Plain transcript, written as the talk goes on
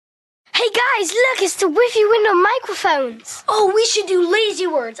Hey guys, look, it's the Wiffy window microphones. Oh, we should do lazy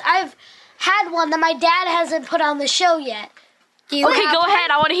words. I've had one that my dad hasn't put on the show yet. Okay, go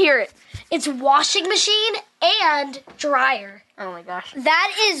ahead. I want to hear it. It's washing machine and dryer. Oh my gosh.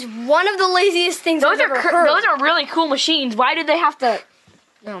 That is one of the laziest things I've ever heard. Those are really cool machines. Why did they have to...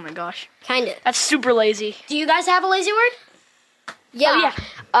 Oh my gosh. Kind of. That's super lazy. Do you guys have a lazy word? Yeah.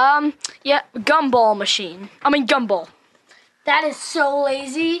 Oh, yeah. Gumball machine. Gumball. That is so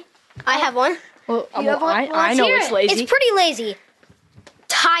lazy. I have one. Well, you have one? Well, I know let's it's hear lazy. It's pretty lazy.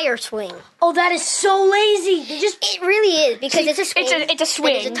 Tire swing. Oh, that is so lazy. It really is because it's a swing. It's a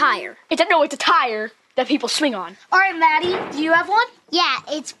swing. It's a tire. It's a tire that people swing on. All right, Maddie, do you have one? Yeah,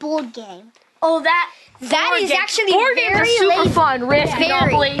 it's board game. Oh, that is actually board games are very super lazy. fun. Risk,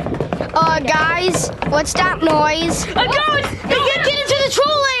 Monopoly. Guys, what's that noise? A ghost! Get into the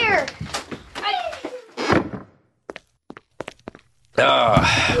troll lair.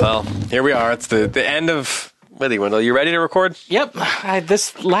 Well, here we are. It's the end of Withy Windle. You ready to record? Yep.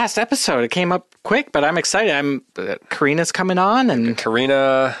 This last episode, it came up quick, but I'm excited. Karina's coming on, and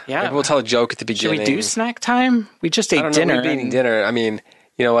Karina, Yeah. maybe we'll tell a joke at the should beginning. we do snack time? We just ate I don't dinner. know, we've been eating dinner. I mean,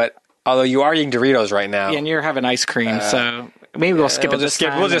 you know what? Although you are eating Doritos right now. And you're having ice cream, so maybe we'll skip it this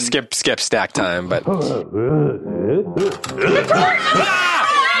time. We'll just skip snack time, but... Oh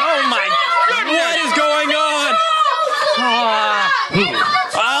my... What is going on?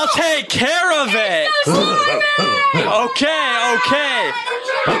 I'll take care of it. Okay.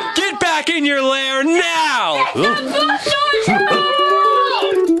 Get back in your lair now.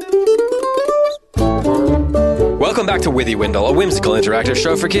 Welcome back to Withy Windle, a whimsical interactive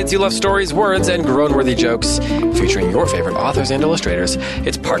show for kids who love stories, words, and grown-worthy jokes, featuring your favorite authors and illustrators.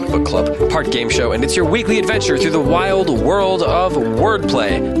 It's part book club, part game show, and it's your weekly adventure through the wild world of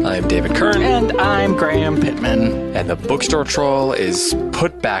wordplay. I'm David Kern. And I'm Graham Pittman. And the bookstore troll is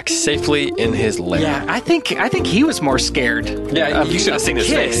put back safely in his lair. Yeah, I think he was more scared. Yeah, you should have seen his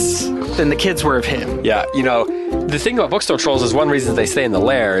face. Than the kids were of him. Yeah, you know, the thing about bookstore trolls is one reason they stay in the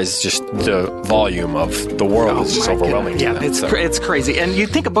lair is just the volume of the world is just overwhelming. Yeah, to them, it's crazy. And you'd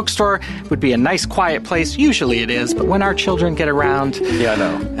think a bookstore would be a nice, quiet place. Usually it is, but when our children get around, yeah, I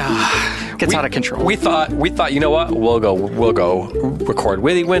know. Gets out of control. We thought, you know what? We'll go record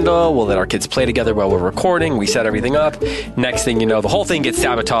Withy Windle. We'll let our kids play together while we're recording. We set everything up. Next thing you know, the whole thing gets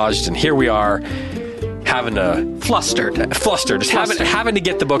sabotaged, and here we are. Having to flustered, just having to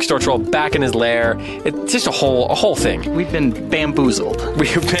get the bookstore troll back in his lair. It's just a whole thing. We've been bamboozled.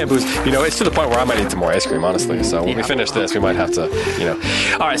 You know, it's to the point where I might need some more ice cream, honestly. So when we finish this, we might have to, you know.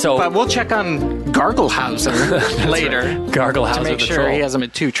 All right, so but we'll check on Garglehauser later. Right. Garglehauser, to make the sure troll. he hasn't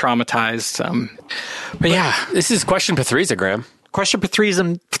been too traumatized. But yeah, this is Questionpa3za, Graham.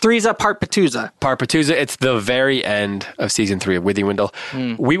 Questionpa3za part Patuza. Part Patuza. It's the very end of season 3 of Withy Windle.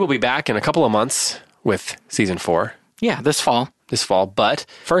 We will be back in a couple of months with season 4. Yeah, this fall. But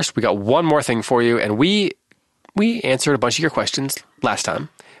first, we got one more thing for you, and we answered a bunch of your questions last time.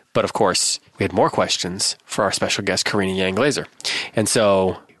 But of course, we had more questions for our special guest, Karina Yang-Glazer. And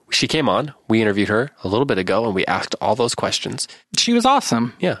so she came on. We interviewed her a little bit ago, and we asked all those questions. She was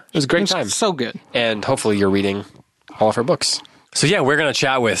awesome. Yeah, it was a great time. So good. And hopefully you're reading all of her books. So yeah, we're going to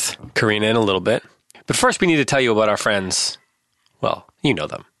chat with Karina in a little bit. But first, we need to tell you about our friends. Well, you know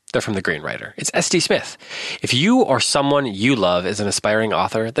them. They're from The Green Writer. It's S.D. Smith. If you or someone you love is an aspiring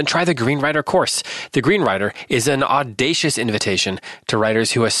author, then try the Green Writer course. The Green Writer is an audacious invitation to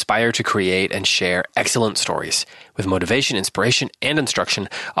writers who aspire to create and share excellent stories. With motivation, inspiration, and instruction,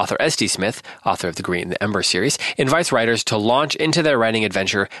 author S.D. Smith, author of the Ember series, invites writers to launch into their writing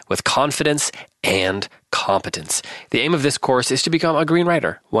adventure with confidence and competence. The aim of this course is to become a green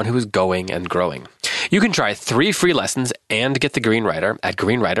writer, one who is going and growing. You can try 3 free lessons and get the Green Writer at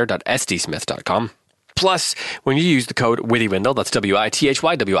greenwriter.sdsmith.com. Plus, when you use the code WITHYWINDLE, that's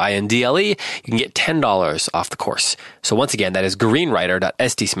WITHYWINDLE, you can get $10 off the course. So once again, that is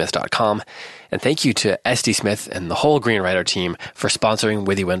greenwriter.sdsmith.com. And thank you to SD Smith and the whole Green Writer team for sponsoring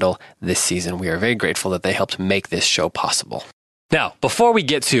Withy Windle this season. We are very grateful that they helped make this show possible. Now, before we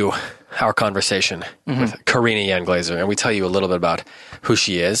get to our conversation with Karina Yang-Glazer, and we tell you a little bit about who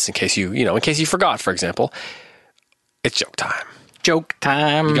she is, in case you forgot, for example, it's joke time. Joke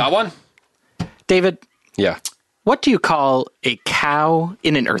time. You got one? David? Yeah. What do you call a cow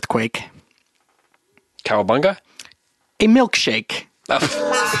in an earthquake? Cowabunga? A milkshake.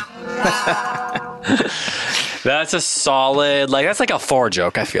 That's a solid, that's like a 4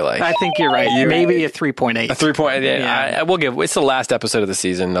 joke, I feel like. I think you're right. Maybe a 3.8. A 3.8. Yeah. It's the last episode of the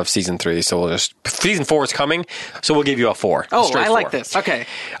season, of season 3, so season 4 is coming, so we'll give you a 4. Oh, I like 4. this. Okay.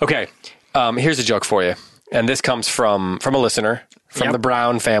 Here's a joke for you. And this comes from a listener, from the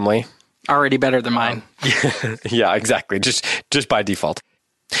Brown family. Already better than mine. Yeah, exactly. Just by default.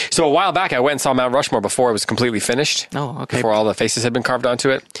 So a while back, I went and saw Mount Rushmore before it was completely finished. Oh, okay. Before all the faces had been carved onto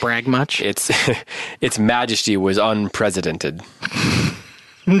it. Brag much? Its majesty was unprecedented.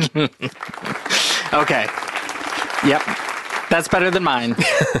 Okay. Yep. That's better than mine.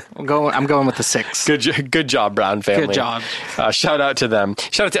 I'm going with the 6. Good job, Brown family. Good job. Shout out to them.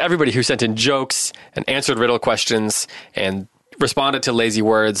 Shout out to everybody who sent in jokes and answered riddle questions and responded to lazy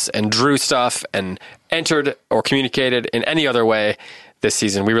words and drew stuff and entered or communicated in any other way this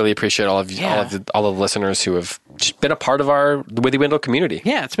season. We really appreciate all of the listeners who have been a part of the Withy Windle community.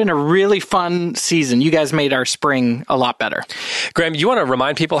 Yeah, it's been a really fun season. You guys made our spring a lot better. Graham, you want to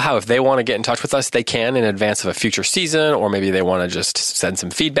remind people how if they want to get in touch with us, they can in advance of a future season, or maybe they want to just send some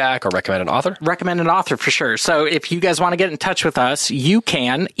feedback or recommend an author? Recommend an author for sure. So if you guys want to get in touch with us, you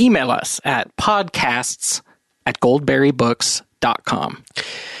can email us at podcasts@goldberrybooks.com.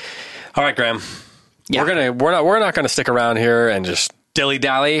 All right, Graham. Yeah. We're not going to stick around here and just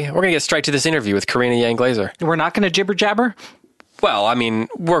dilly-dally. We're going to get straight to this interview with Karina Yang Glazer. We're not going to jibber-jabber? Well, I mean,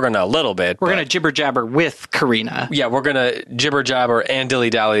 we're going to a little bit. We're going to jibber-jabber with Karina. Yeah, we're going to jibber-jabber and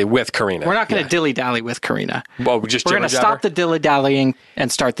dilly-dally with Karina. We're not going to dilly-dally with Karina. Well, we're going to stop the dilly-dallying and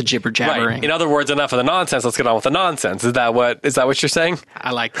start the jibber-jabbering. Right. In other words, enough of the nonsense. Let's get on with the nonsense. Is that what you're saying?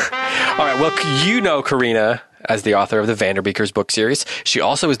 I like that. All right. Well, you know Karina as the author of the Vanderbeekers book series. She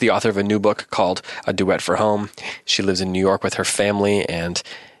also is the author of a new book called A Duet for Home. She lives in New York with her family, and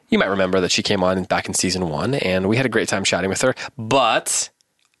you might remember that she came on back in season 1, and we had a great time chatting with her. But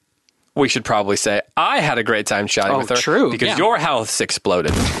we should probably say I had a great time chatting with her. True. Because your house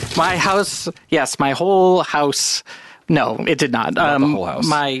exploded. My house, yes, my whole house. No, it did not. Not the whole house.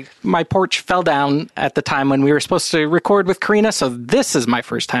 My porch fell down at the time when we were supposed to record with Karina, so this is my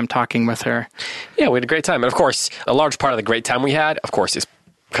first time talking with her. Yeah, we had a great time. And of course, a large part of the great time we had, of course, is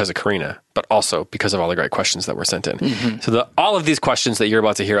because of Karina, but also because of all the great questions that were sent in. Mm-hmm. So all of these questions that you're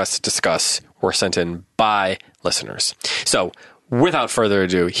about to hear us discuss were sent in by listeners. So without further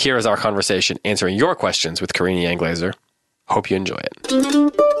ado, here is our conversation answering your questions with Karina Yang Glazer. Hope you enjoy it.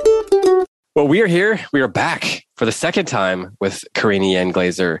 Well, we are here. We are back for the second time with Karina Yang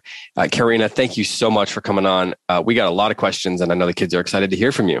Glazer. Karina, thank you so much for coming on. We got a lot of questions, and I know the kids are excited to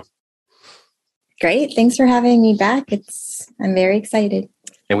hear from you. Great. Thanks for having me back. I'm very excited.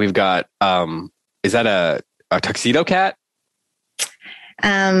 And we've got, is that a tuxedo cat?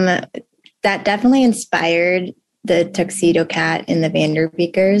 That definitely inspired the tuxedo cat in the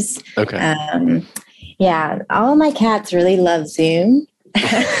Vanderbeekers. Okay. Yeah, all my cats really love Zoom.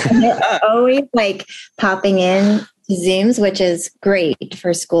 They're always like popping in to Zooms, which is great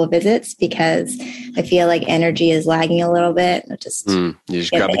for school visits because I feel like energy is lagging a little bit. You just grab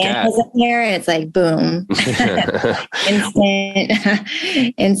the cat in here and it's like boom,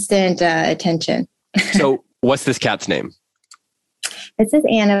 instant attention. So, what's this cat's name? This is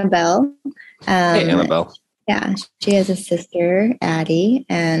Annabelle. Hey, Annabelle. Yeah, she has a sister, Addie,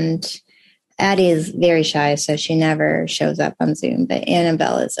 and Addie is very shy, so she never shows up on Zoom, but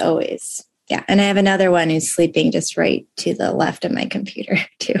Annabelle is always, yeah. And I have another one who's sleeping just right to the left of my computer,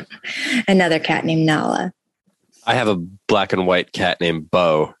 too. Another cat named Nala. I have a black and white cat named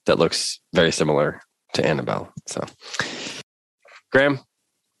Bo that looks very similar to Annabelle. So, Graham,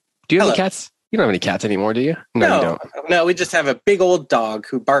 do you have any cats? You don't have any cats anymore, do you? No, you don't. No, we just have a big old dog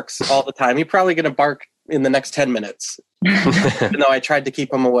who barks all the time. He's probably going to bark in the next 10 minutes. Even though I tried to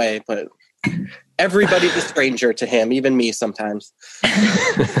keep him away, but everybody's a stranger to him, even me sometimes.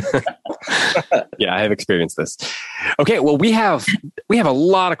 Yeah, I have experienced this. Okay, well, we have a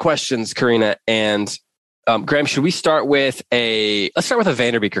lot of questions, Karina, and Graham, should we start with let's start with a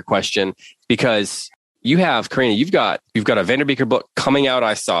Vanderbeeker question, because Karina, you've got a Vanderbeeker book coming out,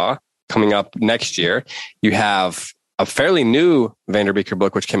 coming up next year. You have a fairly new Vanderbeeker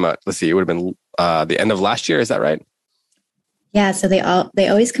book, which came out, let's see, it would have been the end of last year. Is that right? Yeah, so they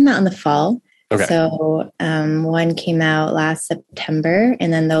always come out in the fall. Okay. So one came out last September,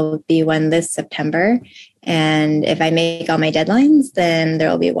 and then there'll be one this September. And if I make all my deadlines, then there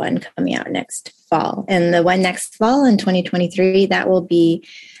will be one coming out next fall. And the one next fall in 2023, that will be,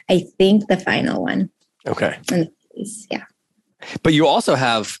 I think, the final one. Okay. Yeah. But you also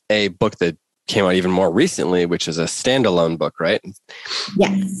have a book that came out even more recently, which is a standalone book, right?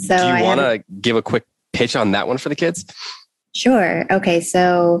 Yes. So do you want to give a quick pitch on that one for the kids? Sure. Okay.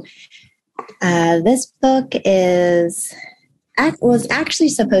 So this book was actually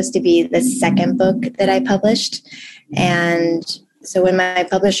supposed to be the second book that I published. And so when my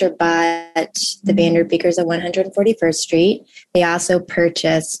publisher bought the Vanderbeekers at 141st Street, they also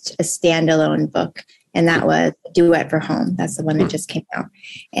purchased a standalone book. And that was Duet for Home. That's the one that just came out.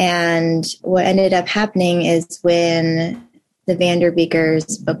 And what ended up happening is when the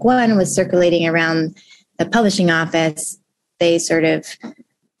Vanderbeekers book one was circulating around the publishing office, they sort of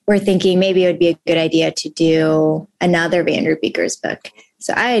were thinking maybe it would be a good idea to do another Vanderbeekers book.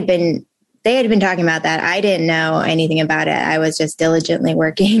 So they had been talking about that. I didn't know anything about it. I was just diligently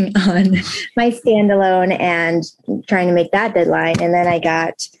working on my standalone and trying to make that deadline. And then I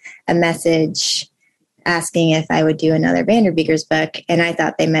got a message asking if I would do another Vanderbeekers book. And I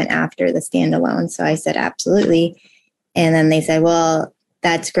thought they meant after the standalone. So I said, absolutely. And then they said, well,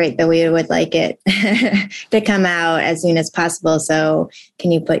 that's great, but we would like it to come out as soon as possible. So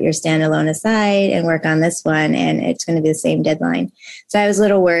can you put your standalone aside and work on this one? And it's going to be the same deadline. So I was a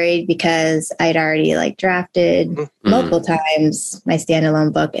little worried because I'd already drafted multiple times my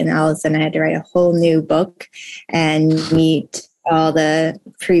standalone book. And all of a sudden I had to write a whole new book and meet all the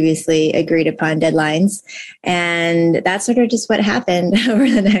previously agreed upon deadlines. And that's sort of just what happened over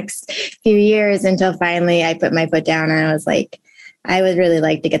the next few years until finally I put my foot down and I was like, I would really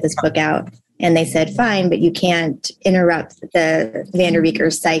like to get this book out. And they said, fine, but you can't interrupt the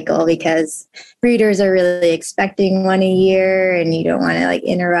Vanderbeekers cycle because readers are really expecting one a year and you don't want to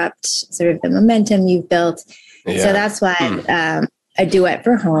interrupt sort of the momentum you've built. Yeah. So that's why A Duet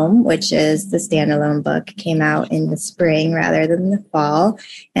for Home, which is the standalone book, came out in the spring rather than the fall.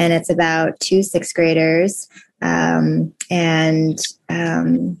 And it's about 2 sixth graders. And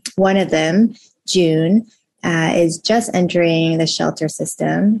one of them, June, is just entering the shelter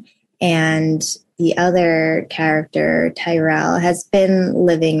system. And the other character, Tyrell, has been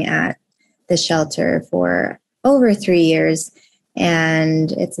living at the shelter for over 3 years.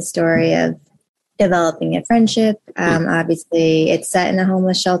 And it's a story of developing a friendship. Obviously, it's set in a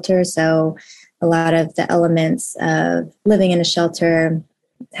homeless shelter. So a lot of the elements of living in a shelter,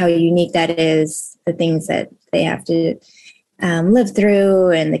 how unique that is, the things that they have to live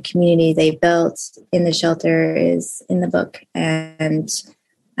through and the community they built in the shelter is in the book. And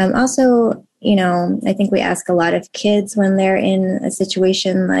also, I think we ask a lot of kids when they're in a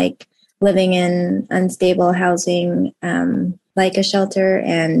situation like living in unstable housing, like a shelter.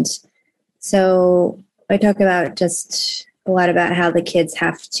 And so I talk about just a lot about how the kids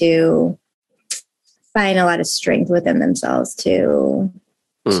have to find a lot of strength within themselves to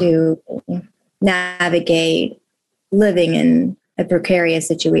navigate living in a precarious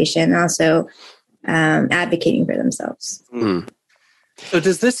situation, also advocating for themselves. So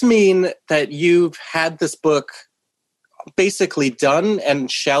does this mean that you've had this book basically done and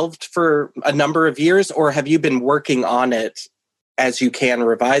shelved for a number of years, or have you been working on it as you can,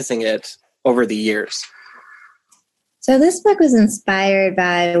 revising it over the years? So this book was inspired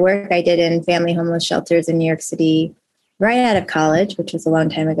by work I did in family homeless shelters in New York City right out of college, which was a long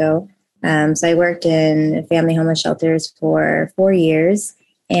time ago. So I worked in family homeless shelters for 4 years,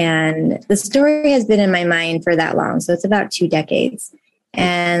 and the story has been in my mind for that long. So it's about 2 decades.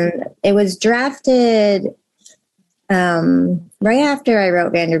 And it was drafted right after I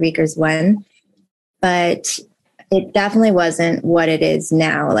wrote Vanderbeekers 1, but it definitely wasn't what it is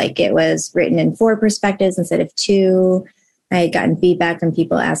now. It was written in 4 perspectives instead of 2. I had gotten feedback from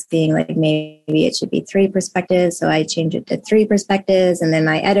people asking, maybe it should be 3 perspectives. So I changed it to 3 perspectives. And then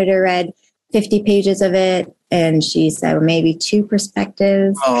my editor read 50 pages of it. And she said, well, maybe 2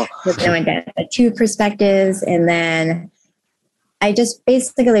 perspectives. Oh. So then I went down to 2 perspectives. And then I just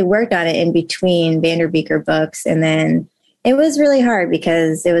basically worked on it in between Vanderbeeker books. And then it was really hard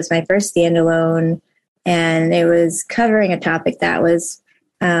because it was my first standalone. And it was covering a topic that was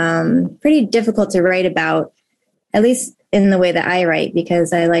pretty difficult to write about, at least in the way that I write,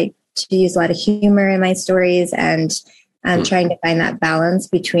 because I like to use a lot of humor in my stories, and I'm trying to find that balance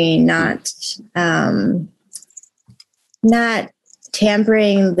between not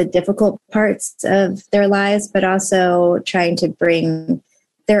tampering the difficult parts of their lives, but also trying to bring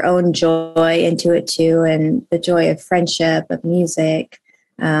their own joy into it too, and the joy of friendship, of music,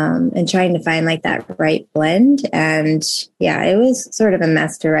 and trying to find that right blend. And yeah, it was sort of a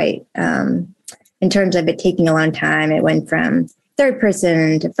mess to write. In terms of it taking a long time, it went from 3rd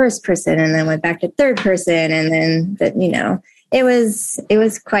person to 1st person, and then went back to 3rd person, and then it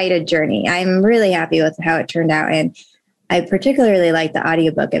was quite a journey. I'm really happy with how it turned out, and I particularly like the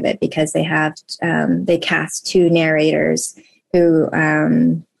audiobook of it because they cast 2 narrators who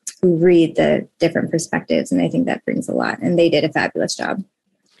read the different perspectives, and I think that brings a lot. And they did a fabulous job.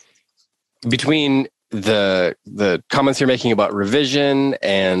 Between the comments you're making about revision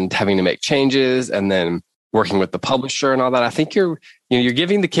and having to make changes, and then working with the publisher and all that, I think you're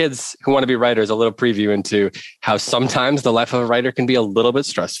giving the kids who want to be writers a little preview into how sometimes the life of a writer can be a little bit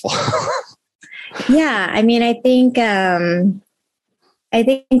stressful. Yeah, I mean, I think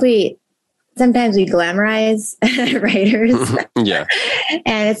we sometimes we glamorize writers. Yeah.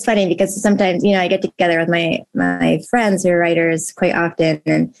 And it's funny because sometimes, I get together with my friends who are writers quite often,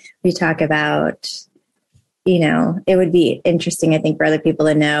 and we talk about, it would be interesting, I think, for other people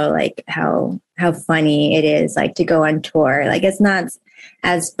to know, like, how funny it is, like, to go on tour. Like, it's not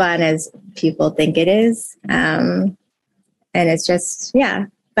as fun as people think it is. And it's just, yeah,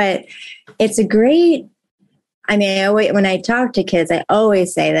 but it's a great, when I talk to kids, I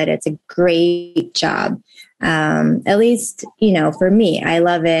always say that it's a great job. At least, for me, I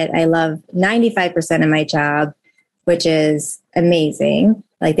love it. I love 95% of my job, which is amazing.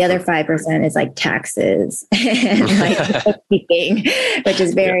 Like the other 5% is like taxes and like bookkeeping, which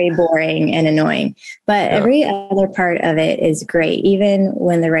is very boring and annoying. But every other part of it is great, even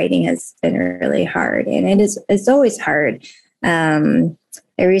when the writing has been really hard. And it's always hard.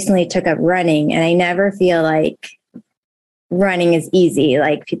 I recently took up running, and I never feel like running is easy.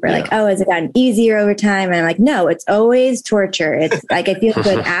 Like people are like, oh, has it gotten easier over time? And I'm like, no, it's always torture. It's like, I feel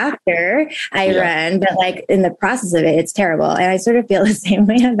good after I run, but like in the process of it, it's terrible. And I sort of feel the same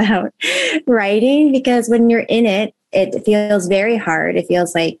way about writing, because when you're in it, it feels very hard. It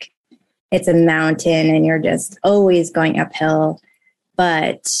feels like it's a mountain and you're just always going uphill.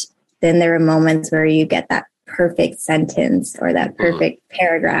 But then there are moments where you get that perfect sentence or that perfect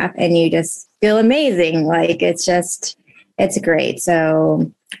paragraph and you just feel amazing. Like it's great. So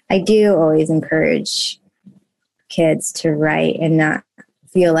I do always encourage kids to write and not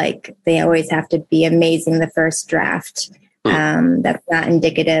feel like they always have to be amazing the first draft. That's not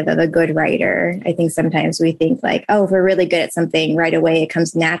indicative of a good writer. I think sometimes we think like, oh, if we're really good at something right away, it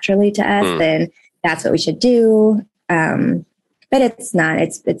comes naturally to us, then that's what we should do. But it's not.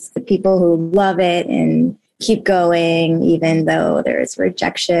 It's the people who love it and keep going, even though there's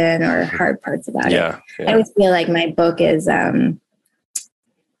rejection or hard parts about it. I always feel like my book is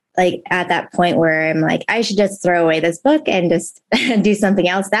like at that point where I'm like, I should just throw away this book and just do something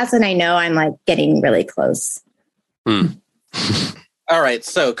else. That's when I know I'm like getting really close. All right.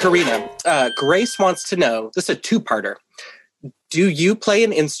 So Karina, Grace wants to know, this is a two-parter. Do you play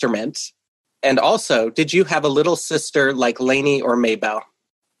an instrument? And also, did you have a little sister like Lainey or Maybelle?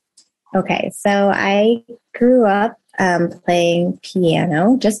 Okay, so I grew up playing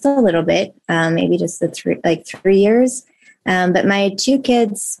piano just a little bit, maybe just 3 years. But my two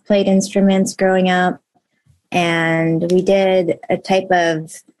kids played instruments growing up, and we did a type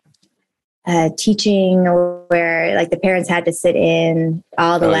of teaching where like the parents had to sit in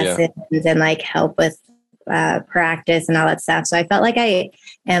all the lessons and like help with practice and all that stuff. So I felt like I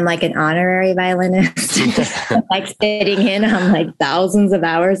am like an honorary violinist, like sitting in on like thousands of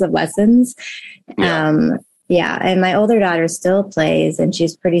hours of lessons. And my older daughter still plays and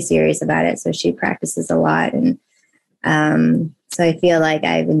she's pretty serious about it. So she practices a lot. And so I feel like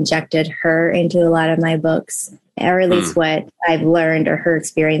I've injected her into a lot of my books, or at least what I've learned or her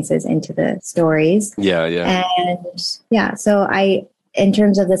experiences into the stories. And so in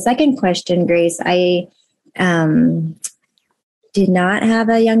terms of the second question, Grace, I did not have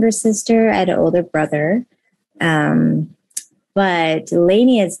a younger sister. I had an older brother. But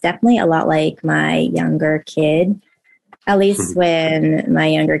Lainey is definitely a lot like my younger kid, at least when my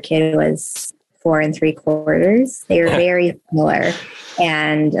younger kid was 4 3/4. They were very similar,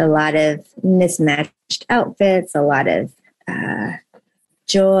 and a lot of mismatched outfits, a lot of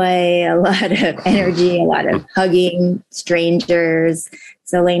joy, a lot of energy, a lot of hugging strangers.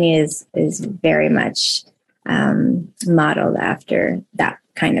 So Lainey is very much modeled after that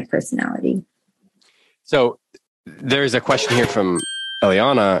kind of personality. So there's a question here from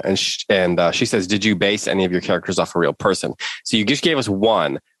Eliana, and she says, did you base any of your characters off a real person? So you just gave us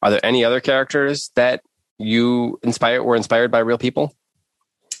one. Are there any other characters that you were inspired by real people?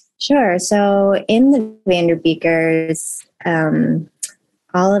 Sure. So in the Vanderbeekers,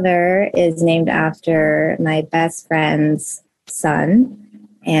 Oliver is named after my best friend's son,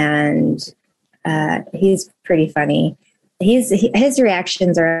 and he's pretty funny. His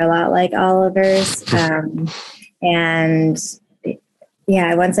reactions are a lot like Oliver's. And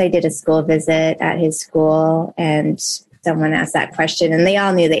once I did a school visit at his school and someone asked that question and they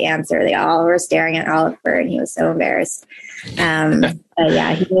all knew the answer. They all were staring at Oliver and he was so embarrassed.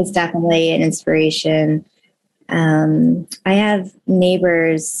 But he was definitely an inspiration. I have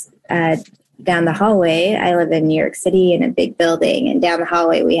neighbors down the hallway. I live in New York City in a big building, and down the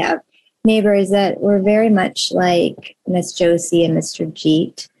hallway we have neighbors that were very much like Miss Josie and Mr.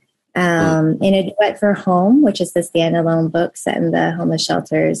 Jeet. In A Duet for Home, which is the standalone book set in the homeless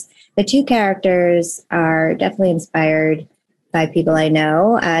shelters, the two characters are definitely inspired by people I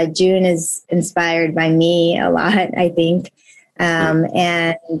know. June is inspired by me a lot, I think.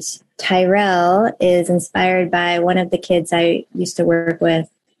 And Tyrell is inspired by one of the kids I used to work with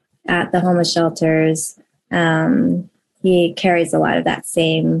at the homeless shelters. He carries a lot of that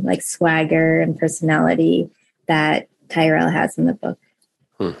same like swagger and personality that Tyrell has in the book.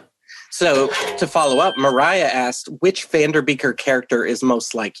 So to follow up, Mariah asked, which Vanderbeeker character is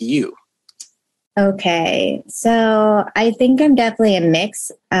most like you? Okay, so I think I'm definitely a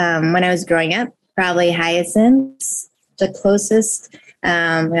mix. When I was growing up, probably Hyacinth's the closest.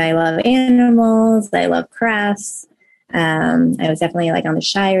 I love animals. I love crafts. I was definitely like on the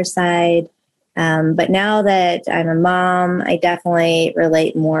shyer side. But now that I'm a mom, I definitely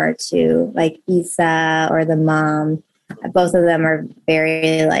relate more to like Isa or the mom. Both of them are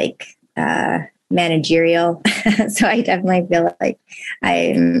very like managerial. So I definitely feel like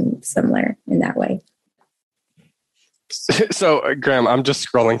I'm similar in that way. So, Graham, I'm just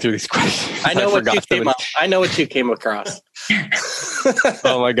scrolling through these questions. I know what you came across.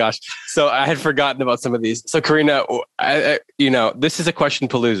 Oh my gosh. So I had forgotten about some of these. So Karina, this is a question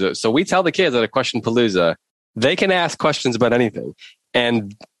palooza. So we tell the kids at a question palooza, they can ask questions about anything.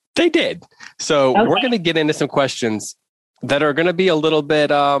 And they did. So we're going to get into some questions that are going to be a little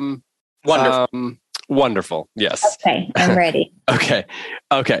bit wonderful. Yes. Okay. I'm ready. Okay.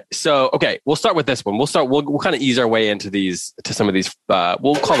 So, we'll start with this one. We'll kind of ease our way into some of these,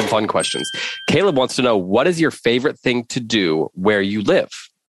 we'll call them fun questions. Caleb wants to know, what is your favorite thing to do where you live?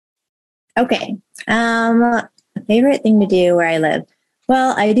 Okay. Favorite thing to do where I live.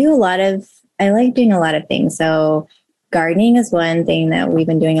 Well, I like doing a lot of things. So gardening is one thing that we've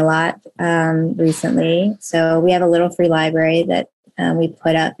been doing a lot recently. So we have a little free library that we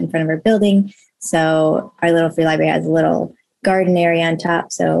put up in front of our building. So our little free library has a little garden area on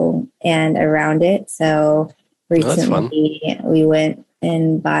top, and around it. So recently we went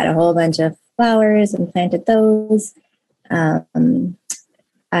and bought a whole bunch of flowers and planted those. I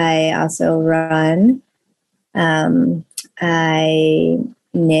also run. I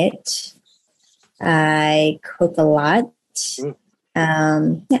knit. I cook a lot.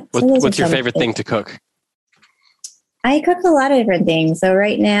 What's your favorite thing to cook? I cook a lot of different things. So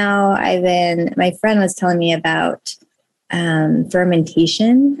right now my friend was telling me about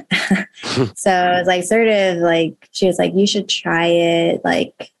fermentation. So I was like, she was like, you should try it,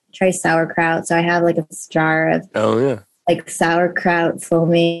 like try sauerkraut. So I have like a jar of like sauerkraut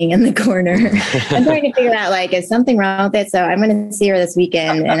foaming in the corner. I'm trying to figure out like, is something wrong with it? So I'm going to see her this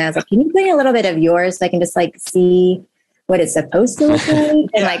weekend. And I was like, can you bring a little bit of yours so I can just like see what it's supposed to look like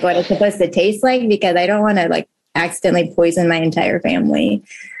and like what it's supposed to taste like? Because I don't want to like accidentally poison my entire family.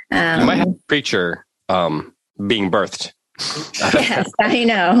 You might have a creature being birthed. Yes, I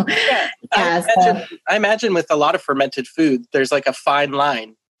know. I imagine with a lot of fermented food, there's like a fine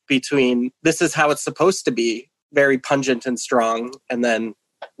line between this is how it's supposed to be, very pungent and strong, and then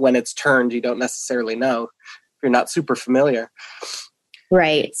when it's turned, you don't necessarily know if you're not super familiar.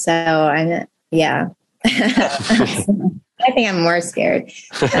 Right. So I think I'm more scared.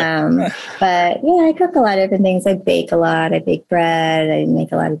 But yeah, I cook a lot of different things. I bake a lot. I bake bread. I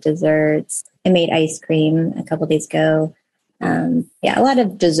make a lot of desserts. I made ice cream a couple days ago. A lot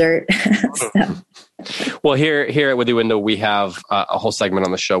of dessert stuff. Well, here at With the Window, we have a whole segment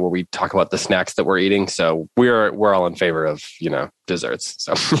on the show where we talk about the snacks that we're eating. So we're all in favor of, desserts.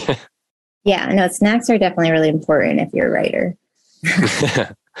 So yeah, no, snacks are definitely really important if you're a writer.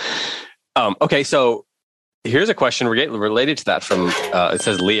 Okay, so here's a question related to that from, it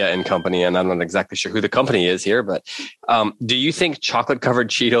says Leah and Company, and I'm not exactly sure who the company is here, but do you think chocolate-covered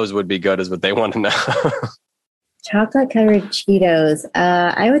Cheetos would be good is what they want to know? Chocolate-covered Cheetos.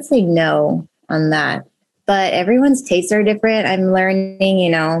 I would say no on that. But everyone's tastes are different. I'm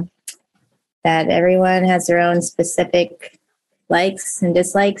learning, that everyone has their own specific likes and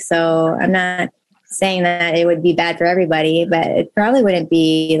dislikes. So I'm not saying that it would be bad for everybody, but it probably wouldn't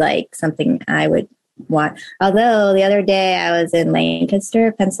be like something I would want. Although the other day I was in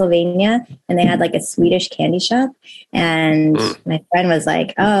Lancaster, Pennsylvania, and they had like a Swedish candy shop, and my friend was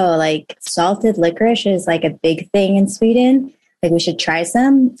like, oh, like salted licorice is like a big thing in Sweden. Like we should try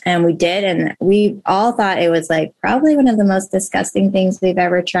some. And we did. And we all thought it was like probably one of the most disgusting things we've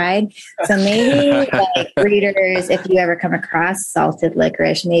ever tried. So maybe like readers, if you ever come across salted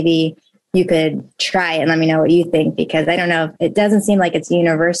licorice, maybe you could try it and let me know what you think, because I don't know. It doesn't seem like it's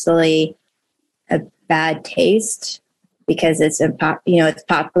universally a bad taste because it's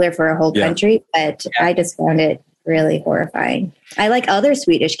popular for a whole country, but I just found it really horrifying. I like other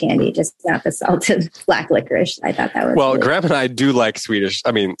Swedish candy, just not the salted black licorice. I thought that was Well, really Graham and I do like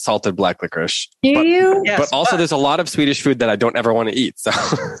salted black licorice. Do you? Yes, But also, there's a lot of Swedish food that I don't ever want to eat. So,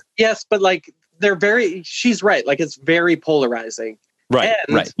 yes, but like she's right. Like it's very polarizing. right.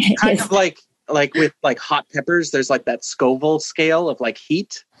 Kind of like with like hot peppers, there's like that Scoville scale of like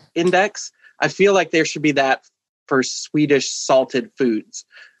heat index. I feel like there should be that for Swedish salted foods.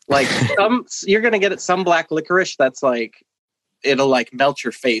 Like you're going to get some black licorice that's like, it'll like melt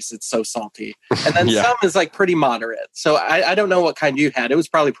your face. It's so salty. And then some is like pretty moderate. So I don't know what kind you had. It was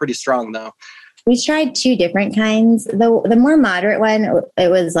probably pretty strong though. We tried 2 different kinds. The more moderate one, it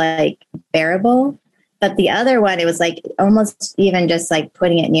was like bearable. But the other one, it was like almost even just like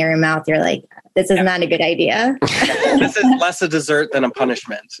putting it near your mouth. You're like, this is not a good idea. This is less a dessert than a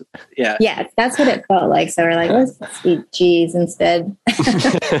punishment. Yeah. Yeah, that's what it felt like. So we're like, let's eat cheese instead.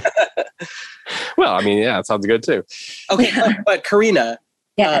 Well, I mean, yeah, it sounds good too. Okay, but Karina,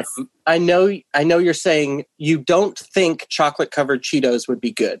 Yes. I know you're saying you don't think chocolate covered Cheetos would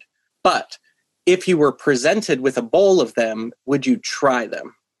be good, but if you were presented with a bowl of them, would you try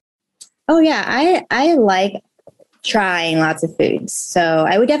them? Oh, yeah. I like trying lots of foods. So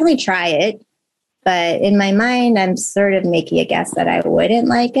I would definitely try it. But in my mind, I'm sort of making a guess that I wouldn't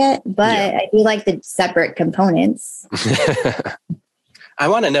like it. But I do like the separate components. I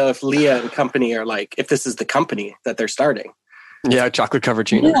want to know if Leah and company are like, if this is the company that they're starting. Yeah, chocolate covered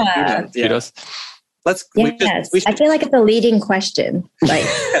Cheetos. Yeah. Cheetos. Yes. I feel like it's a leading question. Like,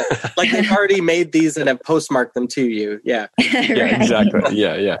 like they've already made these and have postmarked them to you. Yeah. Yeah, right. exactly.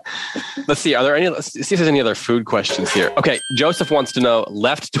 Yeah. Let's see. Let's see if there's any other food questions here. Okay. Joseph wants to know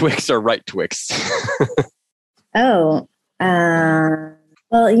left Twix or right Twix? Oh,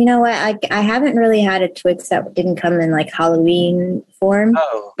 well, you know what? I haven't really had a Twix that didn't come in like Halloween form.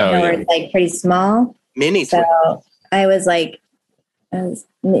 Where it's like pretty small. Mini Twix. So I was like,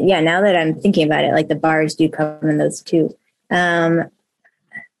 now that I'm thinking about it, like the bars do come in those too. I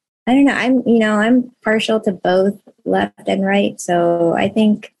don't know. I'm partial to both left and right. So I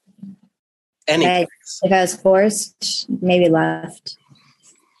think if I was forced, maybe left.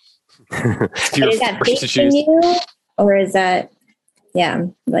 But is that based on you? Or is that,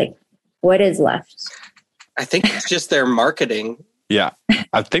 like what is left? I think it's just their marketing. Yeah.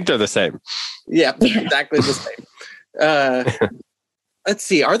 I think they're the same. Yeah, exactly the same. Let's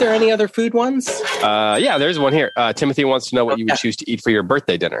see. Are there any other food ones? Yeah, there's one here. Timothy wants to know what you would choose to eat for your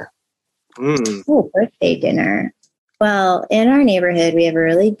birthday dinner. Oh, birthday dinner. Well, in our neighborhood, we have a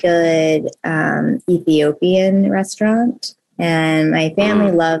really good Ethiopian restaurant, and my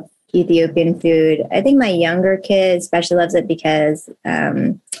family loves Ethiopian food. I think my younger kid especially loves it because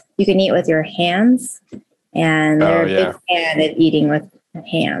you can eat with your hands, and they're a big fan of eating with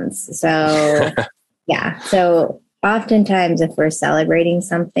hands. So, So oftentimes, if we're celebrating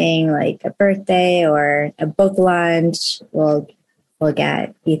something like a birthday or a book launch, we'll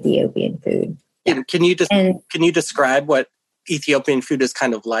get Ethiopian food. Yeah. Can you describe what Ethiopian food is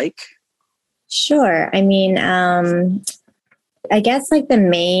kind of like? Sure. I mean, I guess like the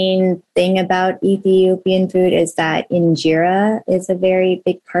main thing about Ethiopian food is that injera is a very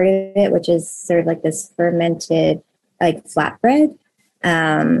big part of it, which is sort of like this fermented like flatbread,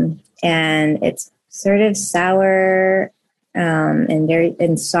 and it's sort of sour and very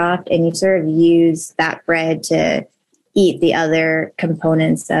soft, and you sort of use that bread to eat the other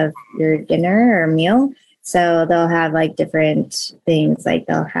components of your dinner or meal. So they'll have like different things, like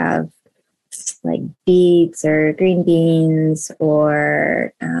they'll have like beets or green beans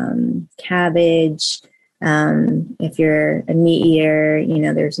or cabbage. If you're a meat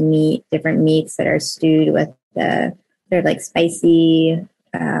eater, there's different meats that are stewed with they're like spicy,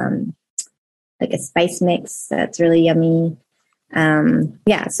 like a spice mix that's really yummy.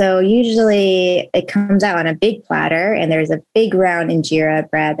 So usually it comes out on a big platter, and there's a big round injera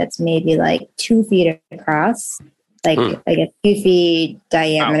bread that's maybe like 2 feet across, like a 2 feet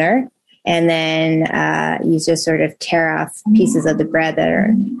diameter. Wow. And then you just sort of tear off pieces of the bread that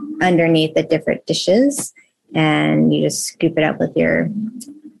are underneath the different dishes, and you just scoop it up with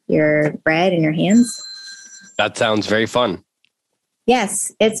your bread in your hands. That sounds very fun.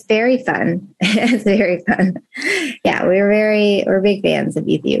 Yes, it's very fun. It's very fun. Yeah, we're big fans of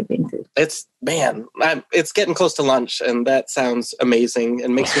Ethiopian food. It's getting close to lunch, and that sounds amazing,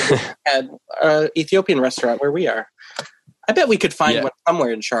 and makes me at an Ethiopian restaurant where we are. I bet we could find one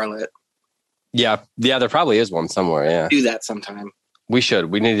somewhere in Charlotte. Yeah, there probably is one somewhere. Yeah, do that sometime. We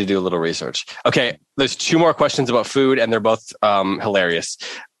should. We need to do a little research. Okay, there's 2 more questions about food, and they're both hilarious.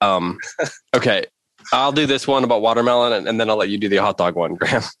 Okay. I'll do this one about watermelon, and then I'll let you do the hot dog one,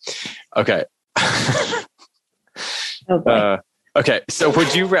 Graham. Okay. Oh boy. Okay, so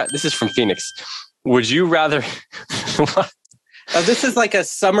would you rather? This is from Phoenix. Would you rather? This is like a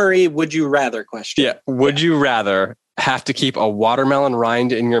summary would you rather question. Yeah. Would you rather have to keep a watermelon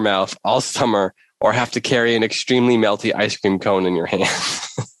rind in your mouth all summer, or have to carry an extremely melty ice cream cone in your hand?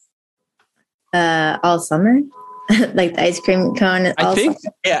 All summer, like the ice cream cone. I think.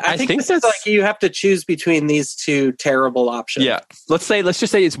 Summer. Yeah, I think this is like you have to choose between these two terrible options. Yeah. Let's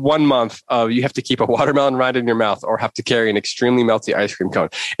just say it's 1 month of you have to keep a watermelon rind in your mouth or have to carry an extremely melty ice cream cone.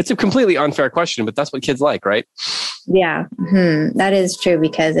 It's a completely unfair question, but that's what kids like, right? Yeah, that is true,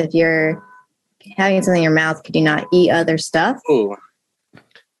 because if you're having something in your mouth, could you not eat other stuff? Ooh.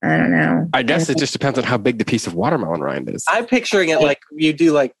 I don't know. I guess it just depends on how big the piece of watermelon rind is. I'm picturing it like you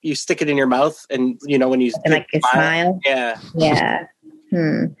do, like you stick it in your mouth, and when you And like a smile. Yeah. Yeah. I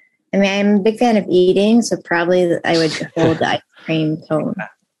mean, I'm a big fan of eating, so probably I would hold the ice cream cone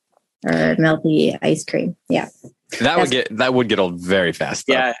or melty ice cream. Yeah. That would get old very fast,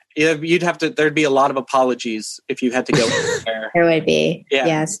 though. Yeah, you'd have to. There'd be a lot of apologies if you had to go there. There would be. Yeah.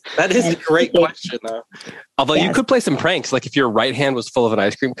 Yes. That is a great question, though. Although you could play some pranks, like if your right hand was full of an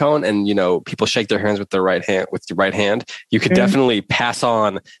ice cream cone, and people shake their hands with their right hand. With your right hand, you could definitely pass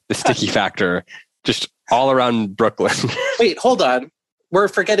on the sticky factor just all around Brooklyn. Wait, hold on. We're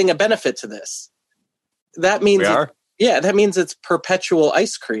forgetting a benefit to this. That means that means it's perpetual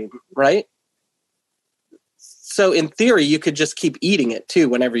ice cream, right? So in theory, you could just keep eating it too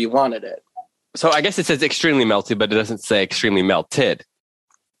whenever you wanted it. So I guess it says extremely melty, but it doesn't say extremely melted.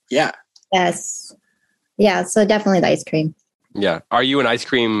 Yeah. Yes. Yeah. So definitely the ice cream. Yeah. Are you an ice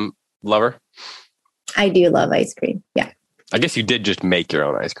cream lover? I do love ice cream. Yeah. I guess you did just make your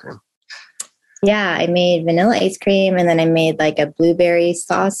own ice cream. Yeah. I made vanilla ice cream, and then I made like a blueberry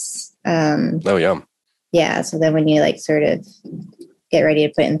sauce. Oh, yum. Yeah. So then when you like sort of get ready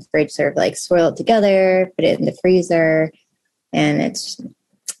to put it in the fridge, sort of like swirl it together, put it in the freezer, and it's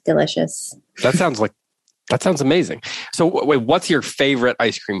delicious. That sounds amazing. So wait, what's your favorite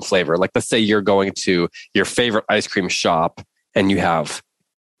ice cream flavor? Like, let's say you're going to your favorite ice cream shop and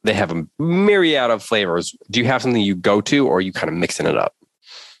they have a myriad of flavors. Do you have something you go to, or are you kind of mixing it up?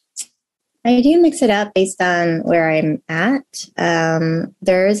 I do mix it up based on where I'm at.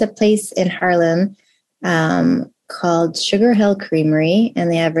 There is a place in Harlem called Sugar Hill Creamery,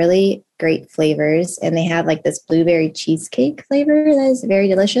 and they have really great flavors, and they have like this blueberry cheesecake flavor that is very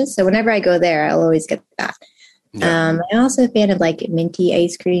delicious. So whenever I go there, I'll always get that. Yeah. I'm also a fan of like minty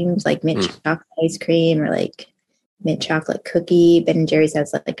ice creams, like mint chocolate ice cream, or like mint chocolate cookie. Ben & Jerry's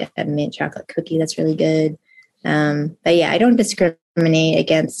has like a mint chocolate cookie that's really good. But yeah, I don't discriminate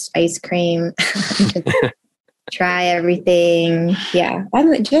against ice cream. Try everything. Yeah,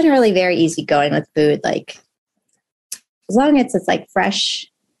 I'm generally very easygoing with food. Like, as long as it's like fresh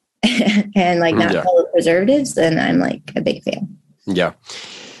and like not full of preservatives, then I'm like a big fan. Yeah.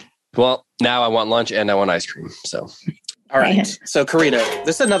 Well, now I want lunch and I want ice cream. So, all right. So, Karina,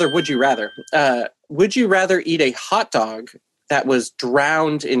 this is another would you rather. Would you rather eat a hot dog that was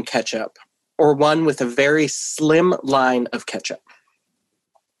drowned in ketchup, or one with a very slim line of ketchup?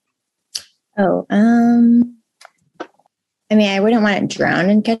 Oh, I mean, I wouldn't want it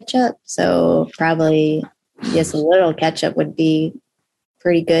drowned in ketchup, so probably just a little ketchup would be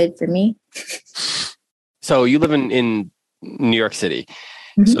pretty good for me. So you live in New York City.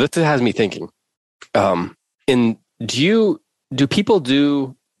 Mm-hmm. So this has me thinking. Do people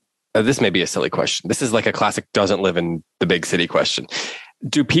do? This may be a silly question. This is like a classic doesn't live in the big city question.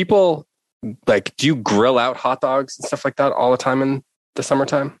 Do people do you grill out hot dogs and stuff like that all the time in the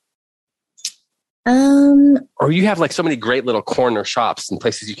summertime? Or you have like so many great little corner shops and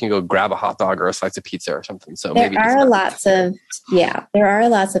places you can go grab a hot dog or a slice of pizza or something. So there are lots of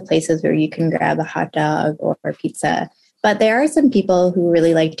places where you can grab a hot dog or pizza, but there are some people who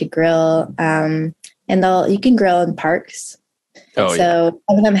really like to grill, and you can grill in parks. Oh, so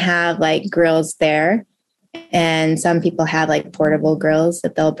some of them have like grills there, and some people have like portable grills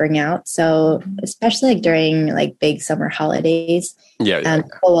that they'll bring out. So especially like during like big summer holidays, people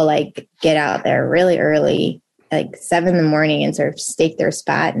will like get out there really early, like 7 a.m, and sort of stake their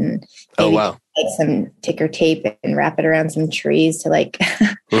spot and maybe like some ticker tape and wrap it around some trees to like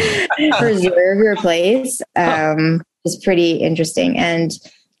preserve your place. It's pretty interesting. And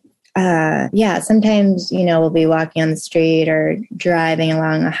sometimes, we'll be walking on the street or driving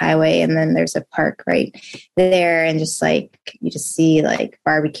along a highway, and then there's a park right there, and just like you just see like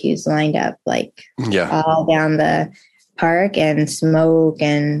barbecues lined up like all down the park, and smoke,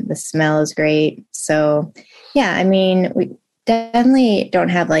 and the smell is great. So yeah, I mean, we definitely don't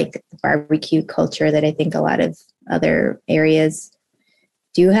have like the barbecue culture that I think a lot of other areas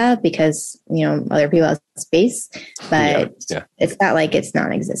do have because, other people have space, but Yeah. it's not like it's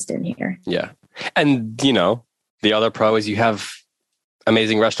non-existent here. Yeah. And, the other pro is you have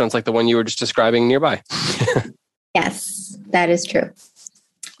amazing restaurants like the one you were just describing nearby. Yes, that is true.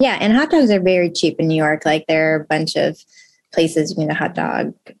 Yeah, and hot dogs are very cheap in New York. Like there are a bunch of places you can get a hot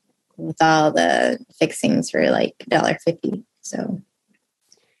dog with all the fixings for like $1.50. So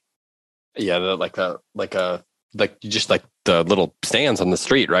yeah, just like the little stands on the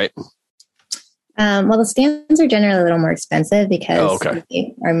street, right? well, the stands are generally a little more expensive because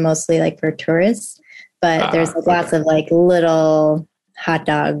they are mostly like for tourists. But there's lots of like little hot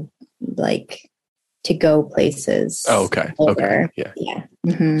dog like to go places. Oh, okay. Okay. Yeah. Yeah.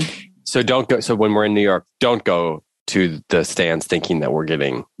 Mm-hmm. So don't go. So when we're in New York, don't go to the stands thinking that we're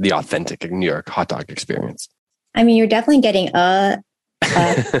getting the authentic New York hot dog experience. I mean, you're definitely getting a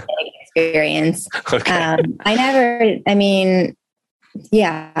experience. Okay. I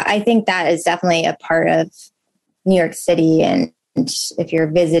think that is definitely a part of New York City. And if you're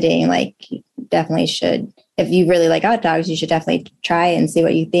visiting, like you definitely should, if you really like hot dogs, you should definitely try and see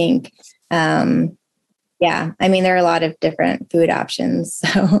what you think. Yeah. I mean, there are a lot of different food options.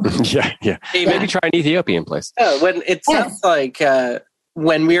 So yeah. Hey, maybe try an Ethiopian place. When it sounds like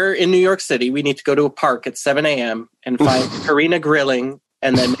when we're in New York City, we need to go to a park at 7 a.m. and find Karina grilling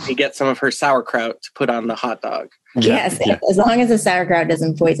and then maybe get some of her sauerkraut to put on the hot dog. Yes, as long as the sauerkraut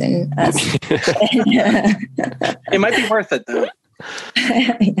doesn't poison us. It might be worth it, though.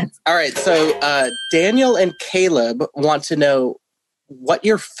 Yes. All right. So Daniel and Caleb want to know what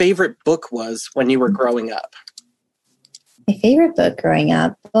your favorite book was when you were growing up. My favorite book growing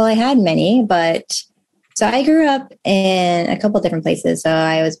up? Well, I had many, but so I grew up in a couple different places. So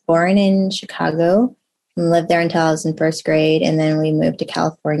I was born in Chicago and lived there until I was in first grade. And then we moved to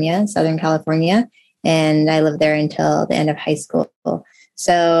California, Southern California. And I lived there until the end of high school.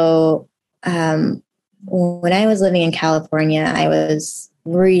 So when I was living in California, I was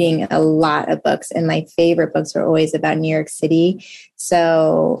reading a lot of books, and my favorite books were always about New York City.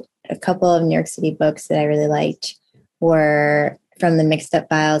 So a couple of New York City books that I really liked were From the Mixed Up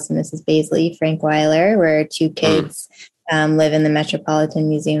Files of Mrs. Baisley, Frank Weiler, where two kids live in the Metropolitan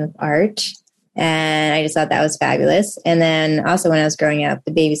Museum of Art. And I just thought that was fabulous. And then also when I was growing up,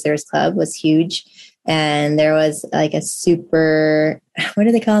 the Babysitters Club was huge. And there was like a super, what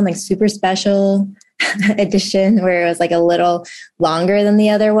do they call them? Like super special edition where it was like a little longer than the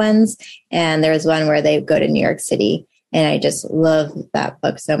other ones. And there was one where they go to New York City. And I just love that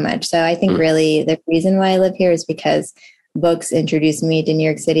book so much. So I think really the reason why I live here is because books introduced me to New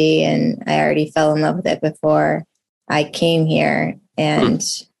York City, and I already fell in love with it before I came here. And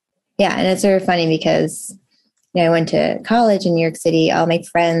and it's sort of funny because I went to college in New York A all my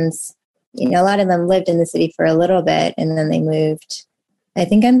friends, a lot of them lived in the city for a little bit and then they moved. I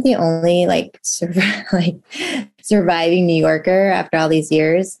think I'm the only surviving New Yorker after all these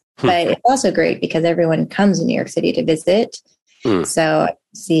years. But it's also great because everyone comes to New York City to visit. So I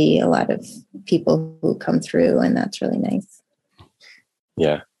see a lot of people who come through, and that's really nice.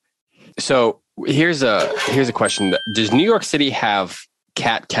 Yeah. So here's a question. Does New York City have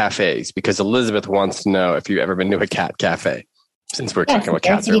cat cafes? Because Elizabeth wants to know if you've ever been to a cat cafe, since we're talking about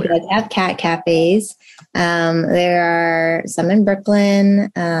cats earlier. Does have cat cafes. There are some in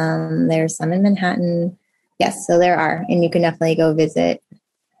Brooklyn. There's some in Manhattan. Yes, so there are, and you can definitely go visit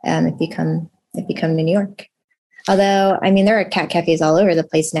if you come to New York. Although, I mean, there are cat cafes all over the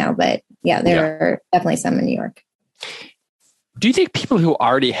place now, but there are definitely some in New York. Do you think people who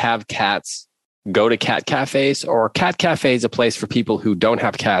already have cats go to cat cafes, or are cat cafes a place for people who don't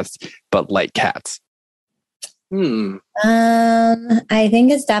have cats but like cats? I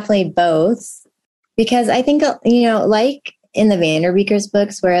think it's definitely both, because I think, like in the Vanderbeekers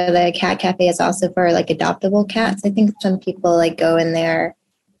books where the cat cafe is also for like adoptable cats. I think some people like go in there,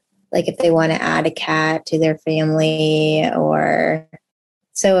 like if they want to add a cat to their family or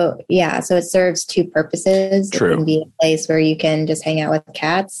so it serves two purposes. True. It can be a place where you can just hang out with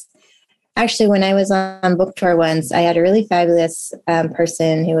cats. Actually, when I was on book tour once, I had a really fabulous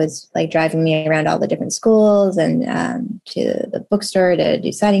person who was like driving me around all the different schools and to the bookstore to do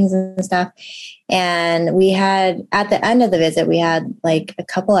signings and stuff. And we had, at the end of the visit, we had like a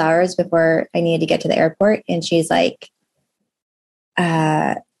couple hours before I needed to get to the airport. And she's like,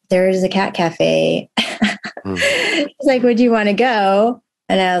 there's a cat cafe. She's like, would you want to go?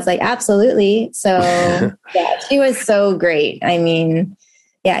 And I was like, absolutely. So she was so great. I mean,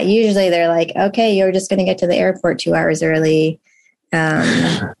 usually they're like, okay, you're just going to get to the airport 2 hours early,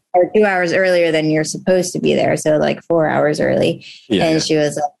 or 2 hours earlier than you're supposed to be there. So like 4 hours early. She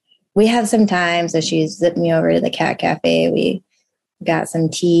was like, we have some time. So she zipped me over to the cat cafe. We got some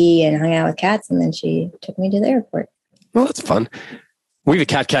tea and hung out with cats, and then she took me to the airport. Well, that's fun. We have a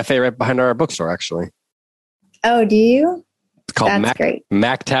cat cafe right behind our bookstore, actually. Oh, do you? It's called That's great.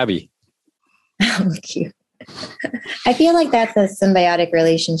 Mac Tabby. Oh, cute. I feel like that's a symbiotic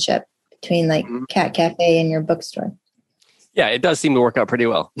relationship between like cat cafe and your bookstore. Yeah, it does seem to work out pretty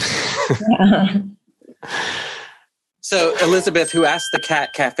well. Yeah. So Elizabeth, who asked the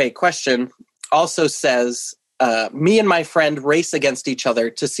cat cafe question, also says, me and my friend race against each other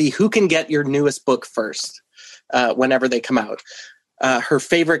to see who can get your newest book first whenever they come out. Her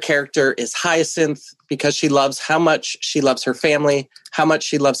favorite character is Hyacinth because she loves how much she loves her family, how much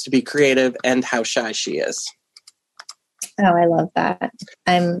she loves to be creative, and how shy she is. Oh, I love that.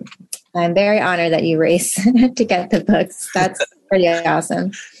 I'm very honored that you race to get the books. That's pretty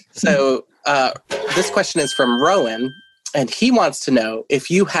awesome. So this question is from Rowan, and he wants to know if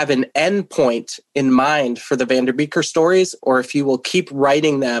you have an end point in mind for the Vanderbeeker stories, or if you will keep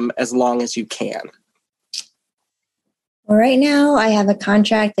writing them as long as you can. Well, right now I have a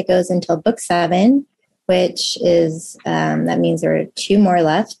contract that goes until book 7, which is, that means there are 2 more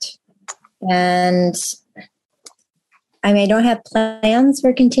left. And I mean, I don't have plans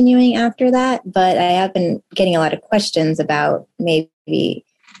for continuing after that, but I have been getting a lot of questions about maybe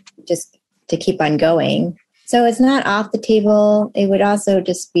just to keep on going. So it's not off the table. It would also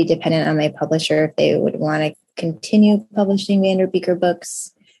just be dependent on my publisher if they would want to continue publishing Vanderbeeker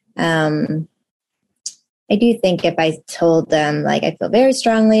books. I do think if I told them, like, I feel very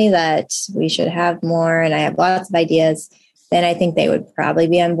strongly that we should have more and I have lots of ideas, then I think they would probably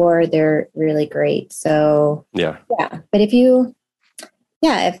be on board. They're really great. So, yeah. But if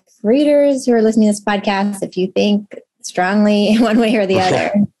readers who are listening to this podcast, if you think strongly one way or the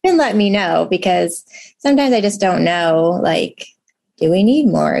other, then let me know, because sometimes I just don't know, like, do we need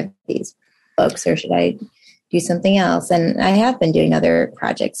more of these books or should I do something else? And I have been doing other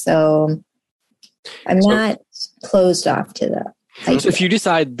projects, so I'm not closed off to that. So if you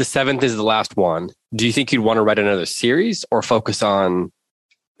decide the 7th is the last one, do you think you'd want to write another series or focus on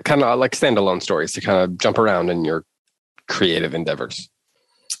kind of like standalone stories to kind of jump around in your creative endeavors?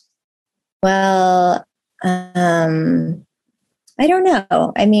 Well, I don't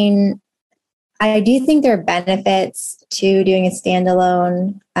know. I mean, I do think there are benefits to doing a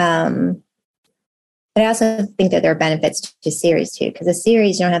standalone. But I also think that there are benefits to series too, because a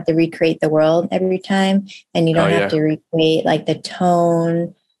series, you don't have to recreate the world every time, and you don't have to recreate like the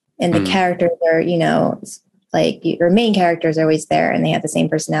tone, and the characters are, like your main characters are always there and they have the same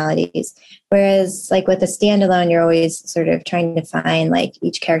personalities. Whereas like with a standalone, you're always sort of trying to find like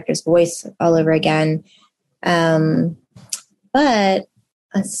each character's voice all over again. But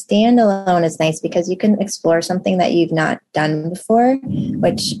a standalone is nice because you can explore something that you've not done before,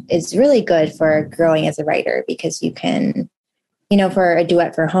 which is really good for growing as a writer, because you can, for a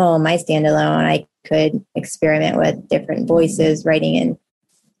duet for home, my standalone, I could experiment with different voices, writing in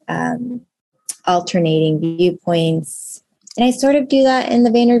alternating viewpoints. And I sort of do that in the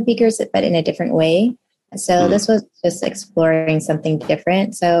Vanderbeekers, but in a different way. So this was just exploring something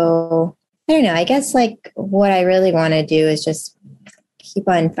different. So I don't know, I guess like what I really want to do is just keep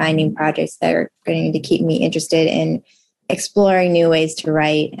on finding projects that are going to keep me interested in exploring new ways to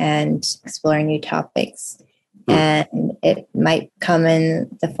write and exploring new topics. And it might come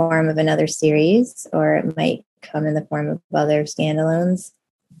in the form of another series, or it might come in the form of other standalones.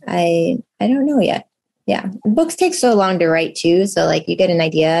 I don't know yet. Yeah. Books take so long to write too. So like you get an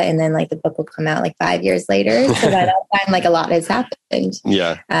idea and then like the book will come out like 5 years later. So by that time, like a lot has happened.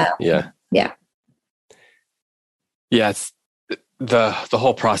 Yeah. It's the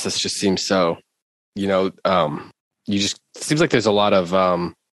whole process just seems so, you just seems like there's a lot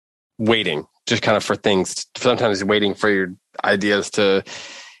of waiting, just kind of for things, sometimes waiting for your ideas to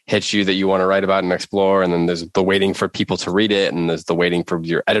hit you that you want to write about and explore. And then there's the waiting for people to read it. And there's the waiting for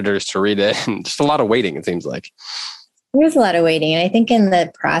your editors to read it. And just a lot of waiting, it seems like. There's a lot of waiting. And I think in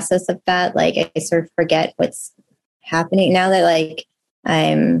the process of that, like I sort of forget what's happening now that like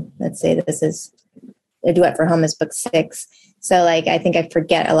let's say that this is a duet for home is book 6. So like, I think I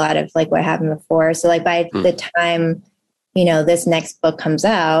forget a lot of like what happened before. So like by the time, this next book comes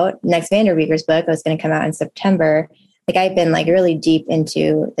out, next Vanderbeeker's book was going to come out in September. Like I've been like really deep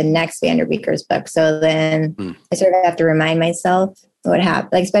into the next Vanderbeeker's book. So then I sort of have to remind myself what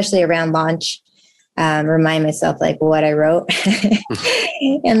happened, like especially around launch, remind myself like what I wrote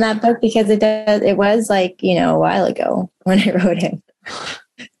in that book, because it was like, a while ago when I wrote it.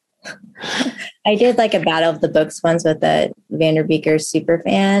 I did like a battle of the books once with a Vanderbeeker super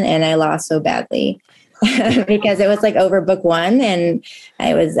fan, and I lost so badly because it was like over book 1, and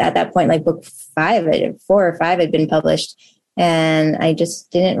I was at that point like book 4 or 5 had been published, and I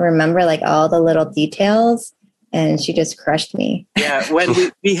just didn't remember like all the little details, and she just crushed me. Yeah, when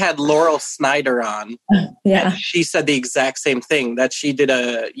we had Laurel Snyder on, Yeah. she said the exact same thing, that she did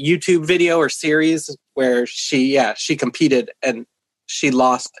a YouTube video or series where she competed and she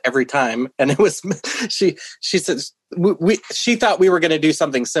lost every time. And it was, she said, she thought we were going to do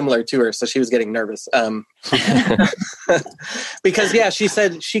something similar to her. So she was getting nervous. Because she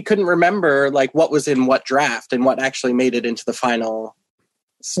said she couldn't remember like what was in what draft and what actually made it into the final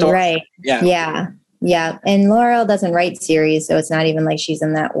story. Right. Yeah. And Laurel doesn't write series, so it's not even like she's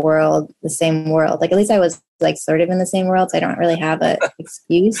in that world, the same world. Like, at least I was like sort of in the same world, so I don't really have an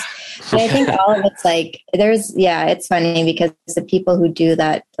excuse. But I think all of it's like, it's funny because the people who do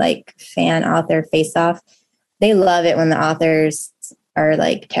that like fan author face off, they love it when the authors are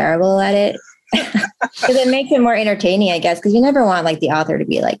like terrible at it. Because it makes it more entertaining, I guess, because you never want like the author to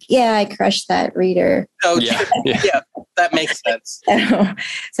be like, yeah, I crushed that reader. Oh, yeah, that makes sense.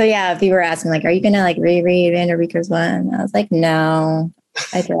 So people were asking like, are you going to like reread Vanderbeeker's one? I was like, no,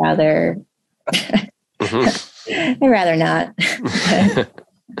 I'd rather, I'd rather not.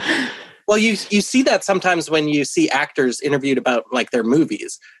 Well, you see that sometimes when you see actors interviewed about like their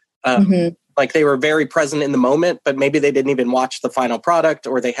movies. Like they were very present in the moment, but maybe they didn't even watch the final product,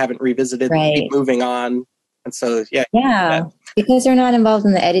 or they haven't revisited, keep moving on. And so, because they're not involved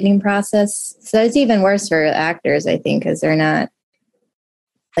in the editing process. So it's even worse for actors, I think, because they're not,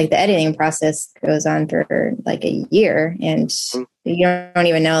 like, the editing process goes on for like a year, and you don't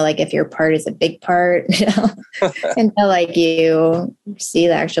even know like if your part is a big part until like you see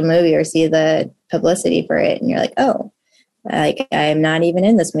the actual movie or see the publicity for it, and you're like, oh, like I'm not even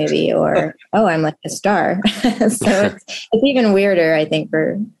in this movie, or oh, I'm like a star. So it's even weirder, I think,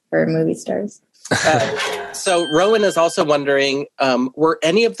 for movie stars. So Rowan is also wondering, were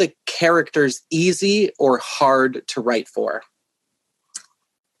any of the characters easy or hard to write for?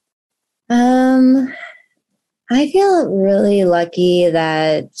 I feel really lucky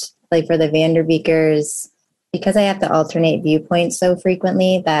that, like, for the Vanderbeekers, because I have to alternate viewpoints so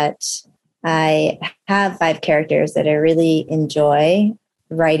frequently, that I have 5 characters that I really enjoy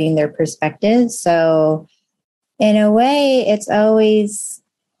writing their perspectives. So in a way, it's always,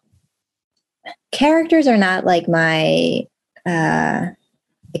 characters are not like my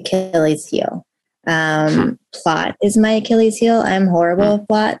Achilles heel. Plot is my Achilles heel. I'm horrible at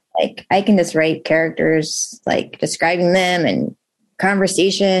plot. Like, I can just write characters, like describing them and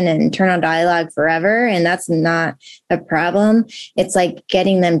conversation and internal dialogue forever, and that's not a problem. It's like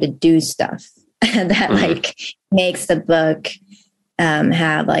getting them to do stuff that like makes the book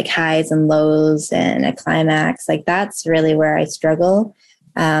have like highs and lows and a climax. Like, that's really where I struggle.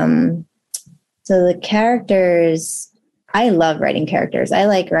 So the characters, I love writing characters. I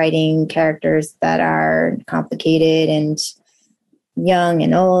like writing characters that are complicated and young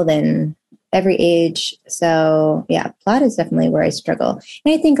and old and every age. So plot is definitely where I struggle.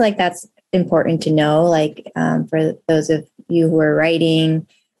 And I think like that's important to know, like for those of you who are writing,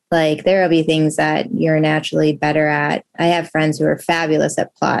 like there will be things that you're naturally better at. I have friends who are fabulous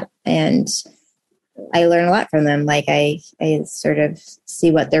at plot, and I learn a lot from them. Like I sort of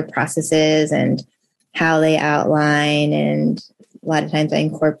see what their process is and how they outline, and a lot of times I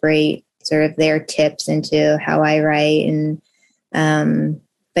incorporate sort of their tips into how I write. And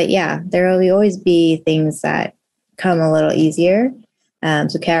but there will always be things that come a little easier.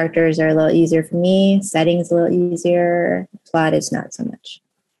 So characters are a little easier for me. Settings a little easier. Plot is not so much.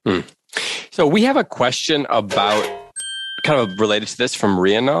 So we have a question about, kind of related to this, from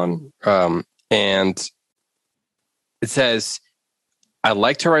Rhiannon. And it says, I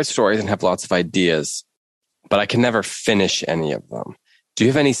like to write stories and have lots of ideas, but I can never finish any of them. Do you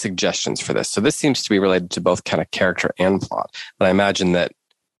have any suggestions for this? So this seems to be related to both kind of character and plot. But I imagine that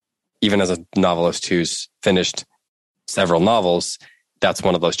even as a novelist who's finished several novels, that's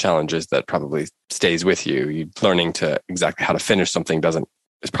one of those challenges that probably stays with you. You learning to exactly how to finish something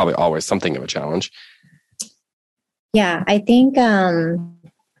is probably always something of a challenge. Yeah, I think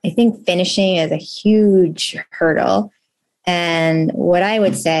finishing is a huge hurdle. And what I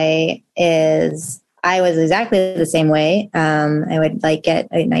would say is I was exactly the same way. I would like get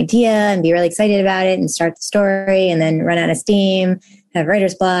an idea and be really excited about it and start the story, and then run out of steam, have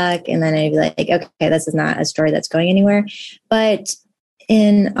writer's block. And then I'd be like, okay, this is not a story that's going anywhere. But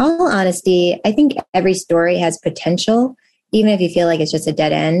in all honesty, I think every story has potential, even if you feel like it's just a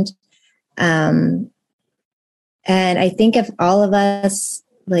dead end. And I think if all of us,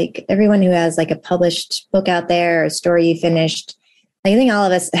 like everyone who has like a published book out there, or a story you finished, I think all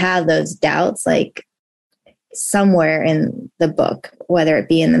of us have those doubts, like somewhere in the book, whether it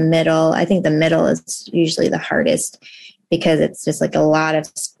be in the middle. I think the middle is usually the hardest. because it's just like a lot of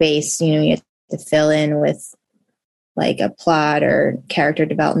space, you have to fill in with like a plot or character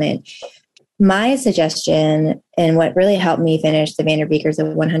development. My suggestion, and what really helped me finish The Vanderbeekers of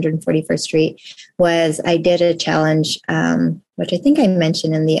 141st Street, was I did a challenge, which I think I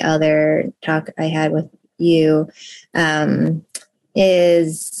mentioned in the other talk I had with you, I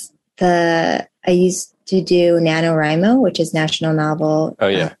used to do NaNoWriMo, which is National Novel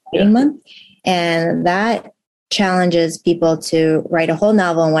Writing Month. And that challenges people to write a whole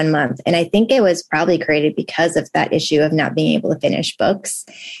novel in 1 month. And I think it was probably created because of that issue of not being able to finish books.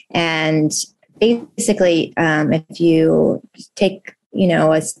 And basically, if you take,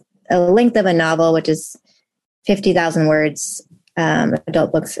 a length of a novel, which is 50,000 words,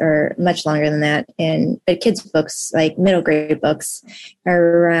 adult books are much longer than that. But kids' books, like middle grade books, are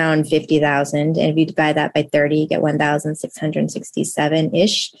around 50,000. And if you divide that by 30, you get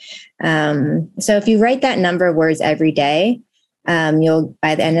 1,667-ish. So if you write that number of words every day, by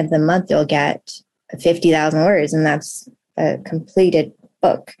the end of the month, you'll get 50,000 words, and that's a completed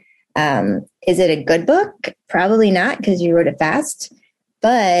book. Is it a good book? Probably not, because you wrote it fast.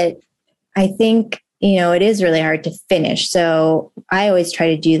 But I think it is really hard to finish. So I always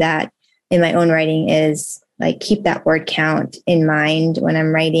try to do that in my own writing, is like keep that word count in mind when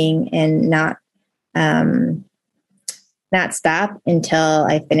I'm writing, and not stop until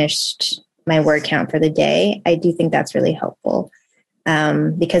I finished my word count for the day. I do think that's really helpful,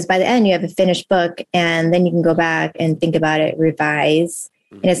 because by the end you have a finished book, and then you can go back and think about it, revise,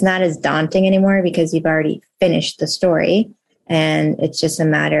 and it's not as daunting anymore because you've already finished the story, and it's just a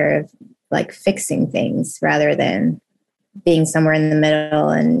matter of like fixing things rather than being somewhere in the middle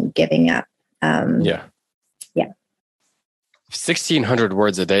and giving up. 1,600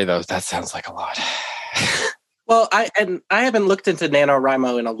 words a day, though. That sounds like a lot. Well, I haven't looked into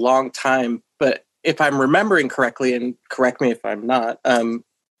NaNoWriMo in a long time, but if I'm remembering correctly, and correct me if I'm not,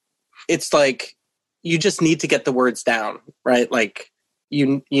 it's like you just need to get the words down, right? Like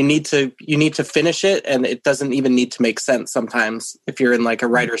you need to finish it, and it doesn't even need to make sense sometimes. If you're in like a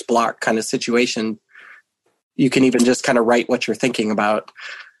writer's block kind of situation, you can even just kind of write what you're thinking about.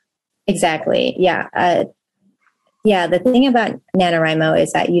 Exactly. Yeah. The thing about NaNoWriMo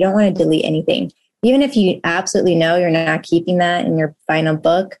is that you don't want to delete anything. Even if you absolutely know you're not keeping that in your final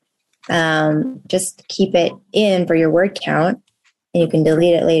book, just keep it in for your word count, and you can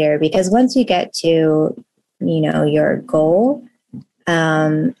delete it later. Because once you get to, your goal,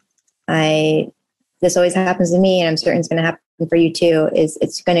 this always happens to me, and I'm certain it's going to happen for you too, is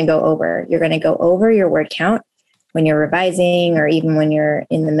it's going to go over. You're going to go over your word count when you're revising, or even when you're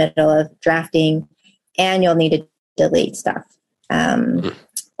in the middle of drafting, and you'll need to delete stuff. I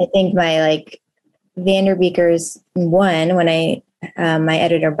think my Vanderbeekers one, when my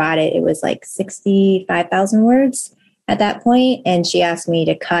editor bought it, it was like 65,000 words at that point, and she asked me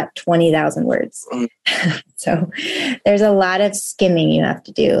to cut 20,000 words. So there's a lot of skimming you have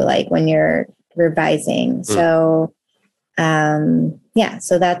to do, like when you're revising. So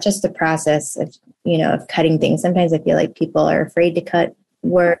so that's just the process of of cutting things. Sometimes I feel like people are afraid to cut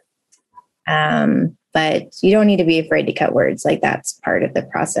words, but you don't need to be afraid to cut words. Like that's part of the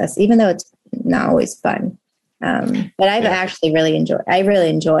process, even though it's not always fun. But I've actually really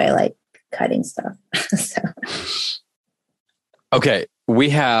enjoy like cutting stuff. So. Okay, we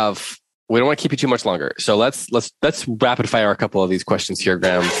don't want to keep you too much longer, so let's rapid fire a couple of these questions here,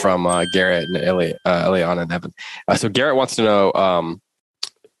 Graham, from Garrett and Eliana and Evan. So Garrett wants to know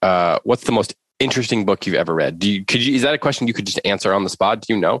what's the most interesting book you've ever read? Is that a question you could just answer on the spot?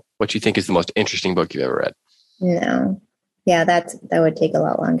 Do you know what you think is the most interesting book you've ever read? No. Yeah, that would take a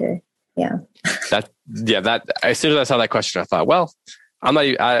lot longer. Yeah. That as soon as I saw that question, I thought, well, I'm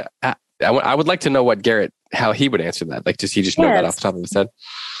not. I would like to know what Garrett, how he would answer that. Like, does he just know that off the top of his head?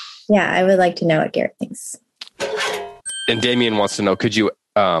 Yeah, I would like to know what Garrett thinks. And Damien wants to know,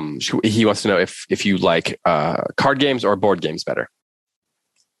 he wants to know if you like card games or board games better.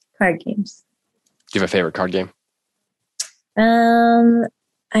 Card games. Do you have a favorite card game? I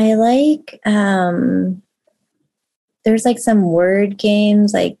like, there's like some word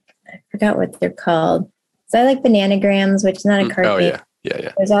games, like I forgot what they're called. So I like Bananagrams, which is not a card game.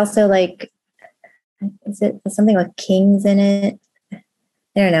 Yeah. There's also like, is it something with kings in it? I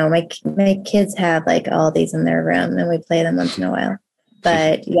don't know. My kids have like all these in their room, and we play them once in a while.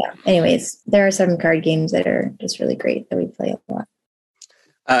 But yeah, anyways, there are some card games that are just really great that we play a lot.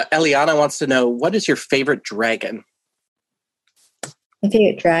 Eliana wants to know, what is your favorite dragon? My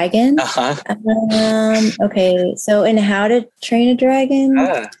favorite dragon? Uh-huh. Okay, so in How to Train a Dragon,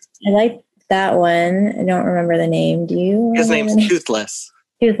 I like that one. I don't remember the name. Do you? His name's Toothless.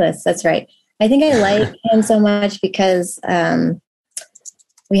 Toothless, that's right. I think I like him so much because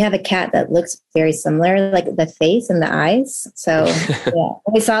we have a cat that looks very similar, like the face and the eyes. So yeah,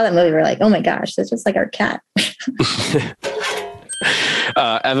 when we saw that movie, we were like, oh my gosh, that's just like our cat.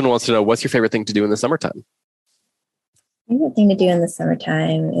 Evan wants to know, what's your favorite thing to do in the summertime? Favorite thing to do in the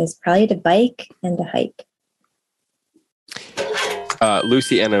summertime is probably to bike and to hike.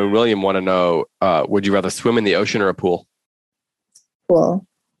 Lucy, Anna, and William want to know, would you rather swim in the ocean or a pool? Pool.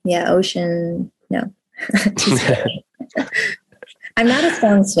 Yeah, ocean, no. Too scary. I'm not a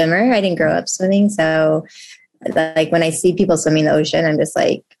strong swimmer. I didn't grow up swimming. So like when I see people swimming in the ocean, I'm just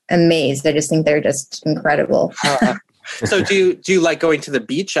like amazed. I just think they're just incredible. So do you like going to the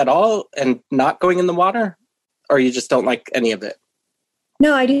beach at all and not going in the water? Or you just don't like any of it?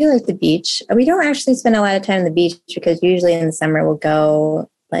 No, I do like the beach. We don't actually spend a lot of time on the beach because usually in the summer we'll go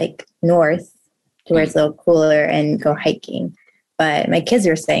like north to where it's a little cooler and go hiking. But my kids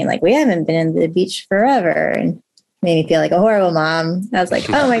were saying like, we haven't been in the beach forever. And made me feel like a horrible mom. I was like,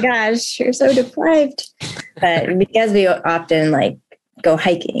 oh my gosh, you're so deprived. But because we often like go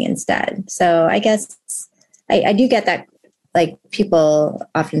hiking instead. So I guess I do get that. Like people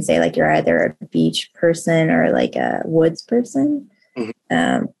often say like you're either a beach person or like a woods person.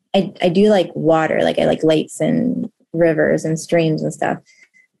 Mm-hmm. I do like water. Like I like lakes and rivers and streams and stuff.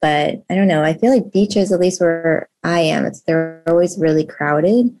 But I don't know. I feel like beaches, at least where I am, they're always really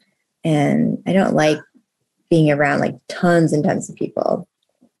crowded. And I don't like being around like tons and tons of people.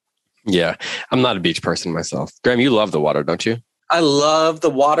 Yeah, I'm not a beach person myself. Graham, you love the water, don't you? I love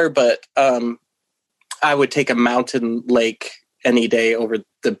the water, but I would take a mountain lake any day over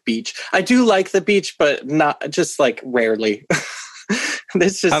the beach. I do like the beach, but not just like rarely.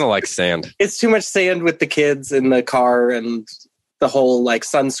 It's just, I don't like sand. It's too much sand with the kids in the car and the whole like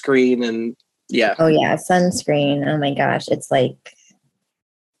sunscreen and yeah. Oh yeah, sunscreen. Oh my gosh, it's like,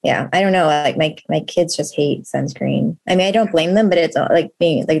 yeah, I don't know. Like my kids just hate sunscreen. I mean, I don't blame them, but it's like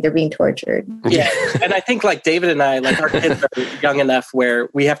they're being tortured. Yeah, and I think like David and I, like our kids are young enough where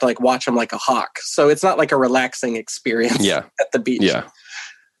we have to like watch them like a hawk. So it's not like a relaxing experience. Yeah. At the beach. Yeah.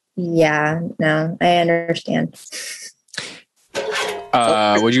 Yeah. No, I understand.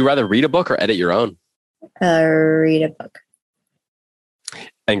 Would you rather read a book or edit your own? Read a book.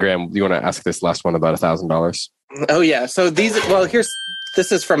 And Graham, you want to ask this last one about $1,000? Oh yeah. So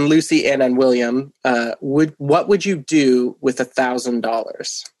this is from Lucy, Anna, and William. What would you do with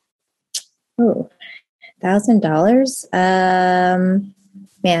 $1,000? Oh, $1,000?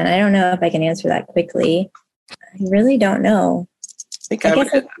 Man, I don't know if I can answer that quickly. I really don't know. I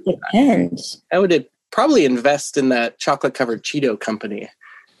guess it depends. I would probably invest in that chocolate-covered Cheeto company.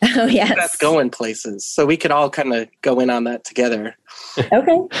 Oh, yes. That's going places. So we could all kind of go in on that together.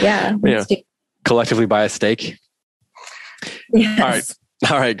 Okay, yeah. Collectively buy a steak. Yes.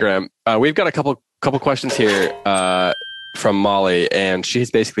 All right, Graham. We've got a couple questions here from Molly, and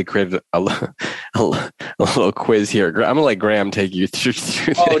she's basically created a little quiz here. I'm going to let Graham take you through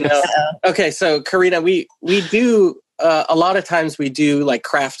this. Oh, no. Okay, so Karina, we do, a lot of times we do like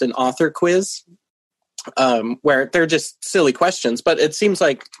craft an author quiz where they're just silly questions, but it seems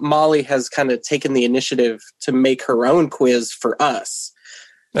like Molly has kind of taken the initiative to make her own quiz for us.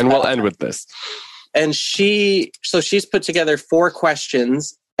 And we'll end with this. And she's put together 4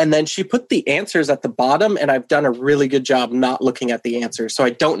 questions, and then she put the answers at the bottom, and I've done a really good job not looking at the answers. So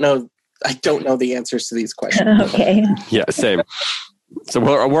I don't know the answers to these questions. Okay. Yeah, same. So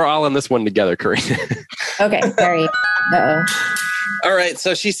we're all in this one together, Karina. Okay, sorry. Uh-oh. All right,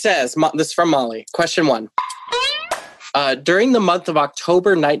 so she says, this is from Molly. Question 1. During the month of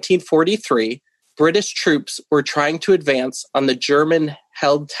October 1943, British troops were trying to advance on the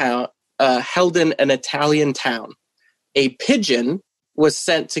German-held in an Italian town. A pigeon was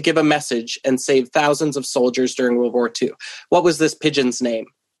sent to give a message and save thousands of soldiers during World War II. What was this pigeon's name?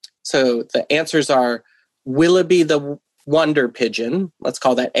 So the answers are Willoughby the Wonder Pigeon. Let's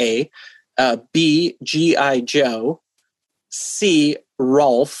call that A. B, G.I. Joe. C,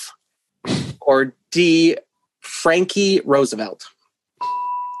 Rolf. Or D, Frankie Roosevelt.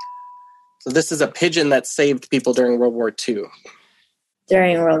 So this is a pigeon that saved people during World War II.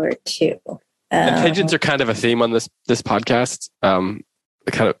 During World War II. And pigeons are kind of a theme on this podcast.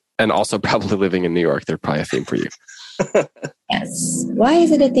 And also probably living in New York, they're probably a theme for you. Yes. Why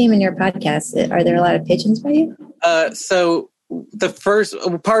is it a theme in your podcast? Are there a lot of pigeons by you? So the first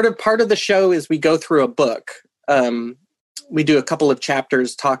part of the show is we go through a book. We do a couple of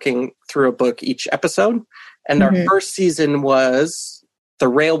chapters talking through a book each episode. And our first season was The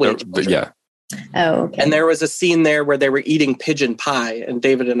Railway Children. Yeah. Oh, okay. And there was a scene there where they were eating pigeon pie, and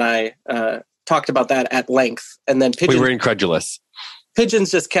David and I talked about that at length. And then we were incredulous.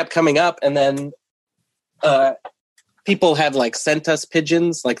 pigeons just kept coming up, and then people have like sent us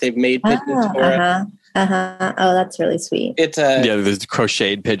pigeons, like they've made pigeons for us. Oh, that's really sweet. It's there's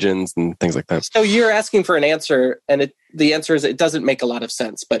crocheted pigeons and things like that. So you're asking for an answer, and the answer is it doesn't make a lot of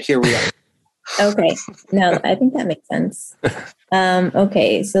sense, but here we are. Okay. No, I think that makes sense.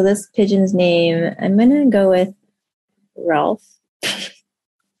 Okay, so this pigeon's name, I'm going to go with Ralph.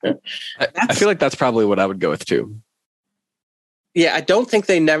 I feel like that's probably what I would go with too. Yeah, I don't think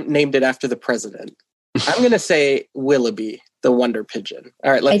they named it after the president. I'm going to say Willoughby, the wonder pigeon.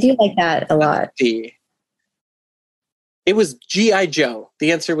 All right, I do like that a lot. see. It was G.I. Joe.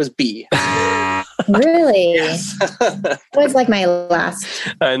 The answer was B. Really? Yes. It was like my last.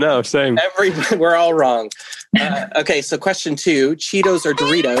 I know, same. We're all wrong. Okay, so question 2, Cheetos or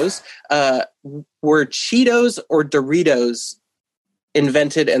Doritos? Were Cheetos or Doritos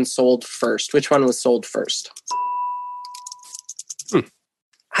invented and sold first? Which one was sold first?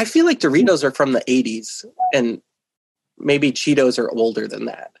 I feel like Doritos are from the 80s, and maybe Cheetos are older than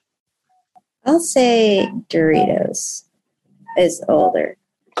that. I'll say Doritos is older.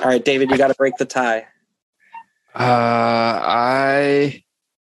 All right, David, you got to break the tie. I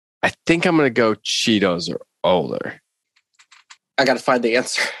think I'm going to go Cheetos are older. I got to find the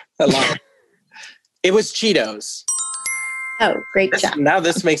answer. It was Cheetos. Oh, great job. Now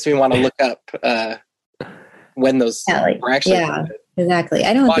this makes me want to look up when those were actually. Yeah, exactly.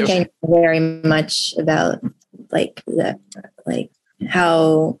 I don't think I know very much about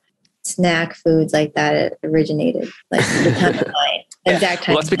how snack foods like that originated. Like the timeline, exact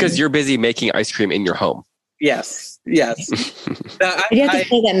time. Well, that's because you're busy making ice cream in your home. Yes. I do have to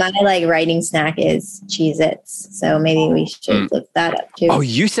say that my writing snack is Cheez-Its, so maybe we should look that up too. Oh,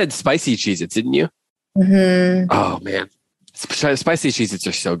 you said spicy Cheez-Its, didn't you? Mm-hmm. Oh man, spicy Cheez-Its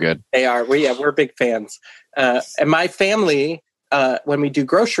are so good. They are. We're big fans. And my family, when we do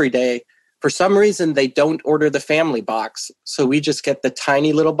grocery day, for some reason they don't order the family box, so we just get the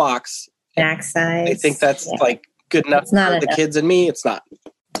tiny little box. Snack size. I think that's good enough for the kids and me. It's not.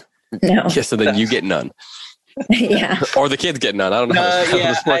 No. Yeah, so then you get none. Yeah. Or the kids get none. I don't know how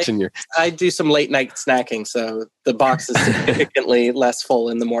this works in your... I do some late night snacking, so the box is significantly less full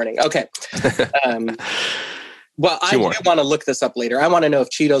in the morning. Okay. Well, I do want to look this up later. I want to know if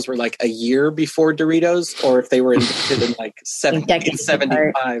Cheetos were like a year before Doritos or if they were invented in like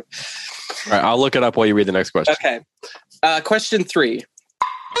 1775. All right, I'll look it up while you read the next question. Okay. Question 3.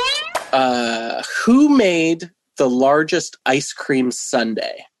 Who made the largest ice cream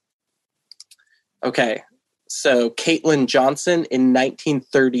sundae? Okay. So Caitlin Johnson in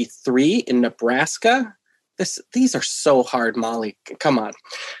 1933 in Nebraska. These are so hard, Molly. Come on.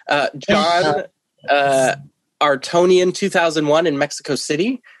 John Artonian 2001 in Mexico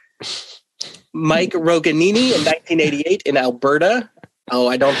City. Mike Roganini in 1988 in Alberta. Oh,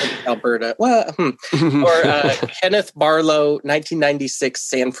 I don't think it's Alberta. Well, Or Kenneth Barlow, 1996,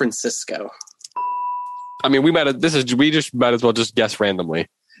 San Francisco. I mean, we just might as well just guess randomly.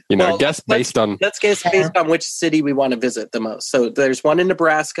 Guess based on... Let's guess based on which city we want to visit the most. So there's one in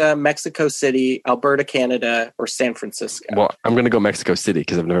Nebraska, Mexico City, Alberta, Canada, or San Francisco. Well, I'm going to go Mexico City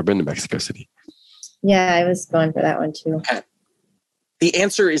because I've never been to Mexico City. Yeah, I was going for that one too. Okay. The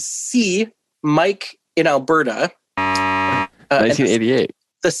answer is C, Mike in Alberta. 1988.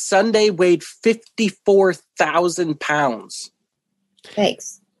 The sundae weighed 54,000 pounds.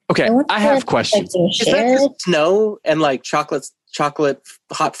 Thanks. Okay, I have questions. Is that just snow and like chocolate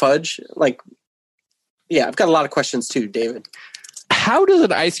hot fudge? I've got a lot of questions too, David. How does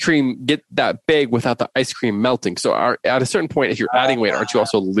an ice cream get that big without the ice cream melting? So at a certain point, if you're adding weight, aren't you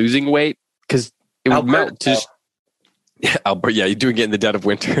also losing weight? Because it would melt. Albert, you're doing it in the dead of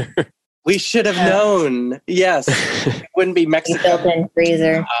winter. We should have known. Yes. It wouldn't be Mexico. Built-in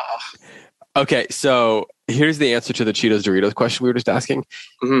freezer. Okay, so here's the answer to the Cheetos Doritos question we were just asking.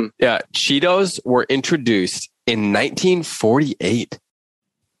 Mm-hmm. Yeah, Cheetos were introduced in 1948.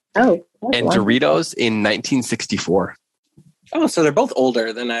 Oh. And Doritos in 1964. Oh, so they're both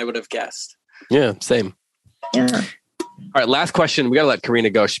older than I would have guessed. Yeah, same. Yeah. All right, last question. We got to let Karina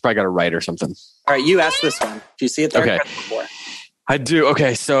go. She's probably got to write or something. All right, you asked this one. Do you see it there? Okay. I do.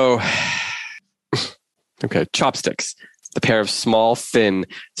 Okay, so... Okay, chopsticks. The pair of small, thin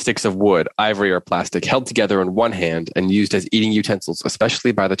sticks of wood, ivory, or plastic held together in one hand and used as eating utensils,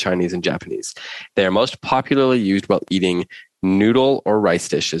 especially by the Chinese and Japanese. They are most popularly used while eating noodle or rice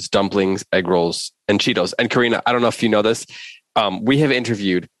dishes, dumplings, egg rolls, and Cheetos. And Karina, I don't know if you know this. We have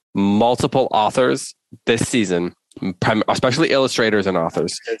interviewed multiple authors this season, especially illustrators and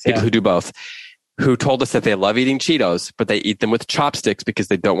authors, people who do both, who told us that they love eating Cheetos, but they eat them with chopsticks because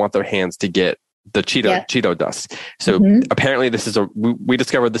they don't want their hands to get the Cheeto dust. So apparently we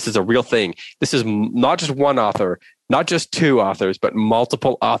discovered this is a real thing. This is not just one author, not just two authors, but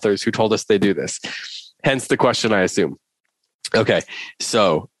multiple authors who told us they do this. Hence the question, I assume. Okay,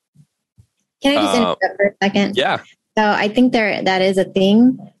 so Can I just interrupt for a second? yeah. So I think that is a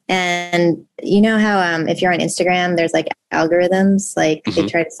thing. And you know how if you're on Instagram, there's like algorithms, like they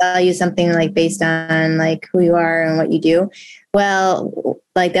try to sell you something like based on like who you are and what you do. Well,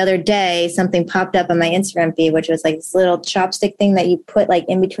 like the other day, something popped up on my Instagram feed, which was like this little chopstick thing that you put like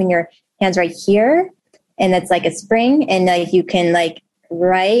in between your hands right here. And it's like a spring, and like you can like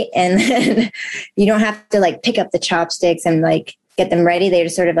write, and then you don't have to like pick up the chopsticks and like get them ready. They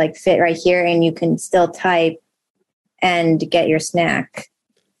just sort of like fit right here, and you can still type and get your snack.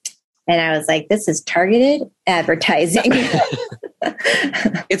 And I was like, this is targeted advertising.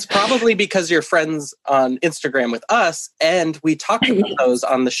 It's probably because you're friends on Instagram with us, and we talked about those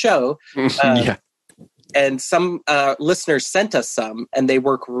on the show. Yeah. And some listeners sent us some, and they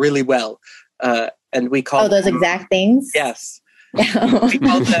work really well. And we call those exact things? Yes. We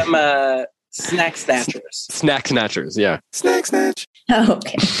called them snack snatchers. Snack snatchers, yeah. Snack snatch. Oh,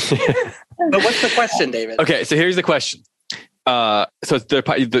 okay. But what's the question, David? Okay, so here's the question. So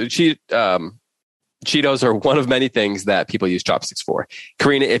Cheetos are one of many things that people use chopsticks for.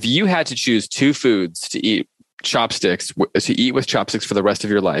 Karina, if you had to choose two foods to eat with chopsticks for the rest of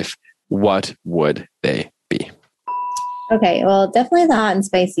your life, what would they be? Okay, well, definitely the hot and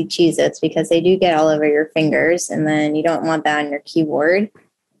spicy Cheez-Its, because they do get all over your fingers, and then you don't want that on your keyboard.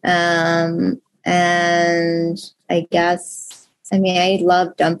 And I guess, I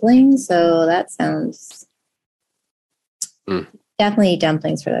love dumplings, so that sounds... Definitely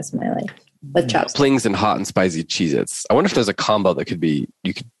dumplings for the rest of my life with chopsticks. Dumplings and hot and spicy Cheez-Its. I wonder if there's a combo that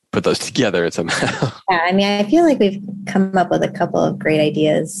you could put those together somehow. Yeah, I feel like we've come up with a couple of great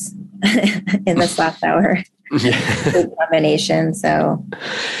ideas in this last hour. Yeah. Good combination. So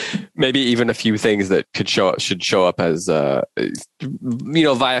maybe even a few things that should show up as via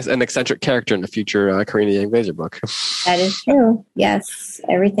an eccentric character in the future Karina Yang-Glaser book. That is true. Yes,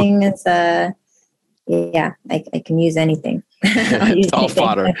 everything is. I can use anything. It's all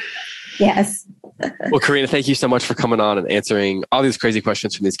fodder. Yes. Well, Karina, thank you so much for coming on and answering all these crazy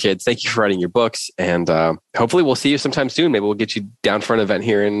questions from these kids. Thank you for writing your books, and hopefully we'll see you sometime soon. Maybe we'll get you down for an event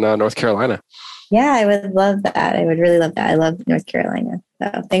here in North Carolina. Yeah, I would love that. I would really love that. I love North Carolina.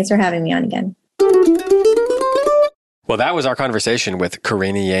 So thanks for having me on again. Well, that was our conversation with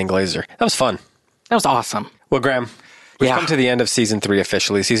Karina Yang-Glaser. That was fun. That was awesome. Well, Graham, we've come to the end of season 3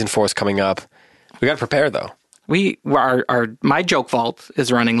 officially. Season 4 is coming up. We got to prepare, though. My joke vault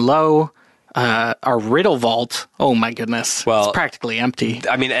is running low. Our riddle vault, oh my goodness, it's practically empty.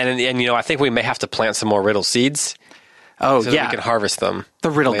 I mean, and I think we may have to plant some more riddle seeds. Oh, so yeah. that we can harvest them.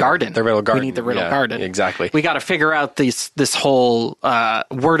 The riddle garden. The riddle garden. We need the riddle garden. Exactly. We got to figure out this whole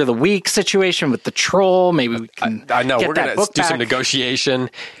word of the week situation with the troll. Maybe we can. I know we're going to do some negotiation.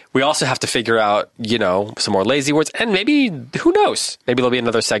 We also have to figure out, some more lazy words, and maybe, who knows? Maybe there'll be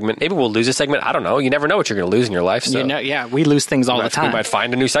another segment. Maybe we'll lose a segment. I don't know. You never know what you're going to lose in your life. So. We lose things all the time. We might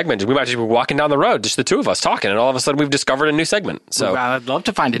find a new segment. We might just be walking down the road, just the two of us talking, and all of a sudden we've discovered a new segment. So I'd love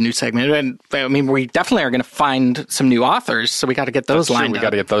to find a new segment. And we definitely are going to find some new authors, so we got to get those lined up. We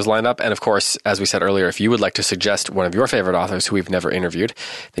got to get those lined up. And of course, as we said earlier, if you would like to suggest one of your favorite authors who we've never interviewed,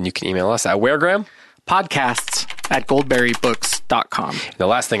 then you can email us at where, Graham? Podcasts@goldberrybooks.com. The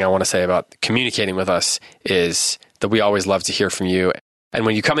last thing I want to say about communicating with us is that we always love to hear from you. And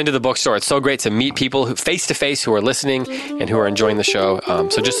when you come into the bookstore, it's so great to meet people who face to face who are listening and who are enjoying the show.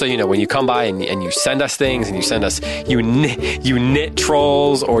 So just so you know, when you come by and you send us things and you send us you knit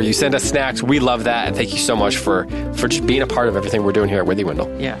trolls or you send us snacks, we love that. And thank you so much for just being a part of everything we're doing here at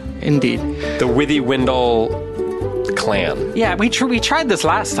Withywindle. Yeah, indeed. The Withywindle clan. Yeah, we tried this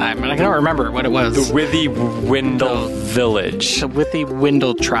last time, and I don't remember what it was. The Withywindle Village. The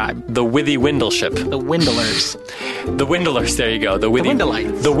Withywindle tribe. The Withywindle ship. The Windlers. The Windlers, there you go. The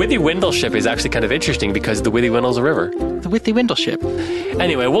Windleites. The Withywindle ship is actually kind of interesting because the Withywindle's a river. The Withywindle ship.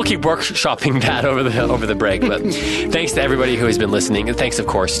 Anyway, we'll keep workshopping that over the break, but thanks to everybody who has been listening, and thanks, of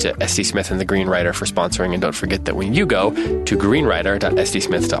course, to SD Smith and the Green Writer for sponsoring, and don't forget that when you go to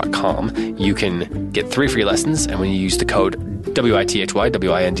greenwriter.sdsmith.com, you can get 3 free lessons, and when you use the code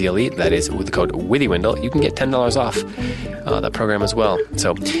WITHY, that is with the code Withywindle, you can get $10 off that program as well.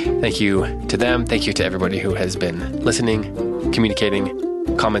 So thank you to them. Thank you to everybody who has been listening, communicating,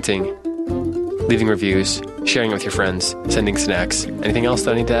 commenting, leaving reviews, sharing it with your friends, sending snacks. Anything else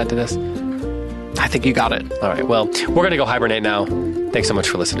that I need to add to this? I think you got it. All right. Well, we're going to go hibernate now. Thanks so much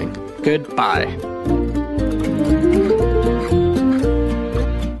for listening. Goodbye.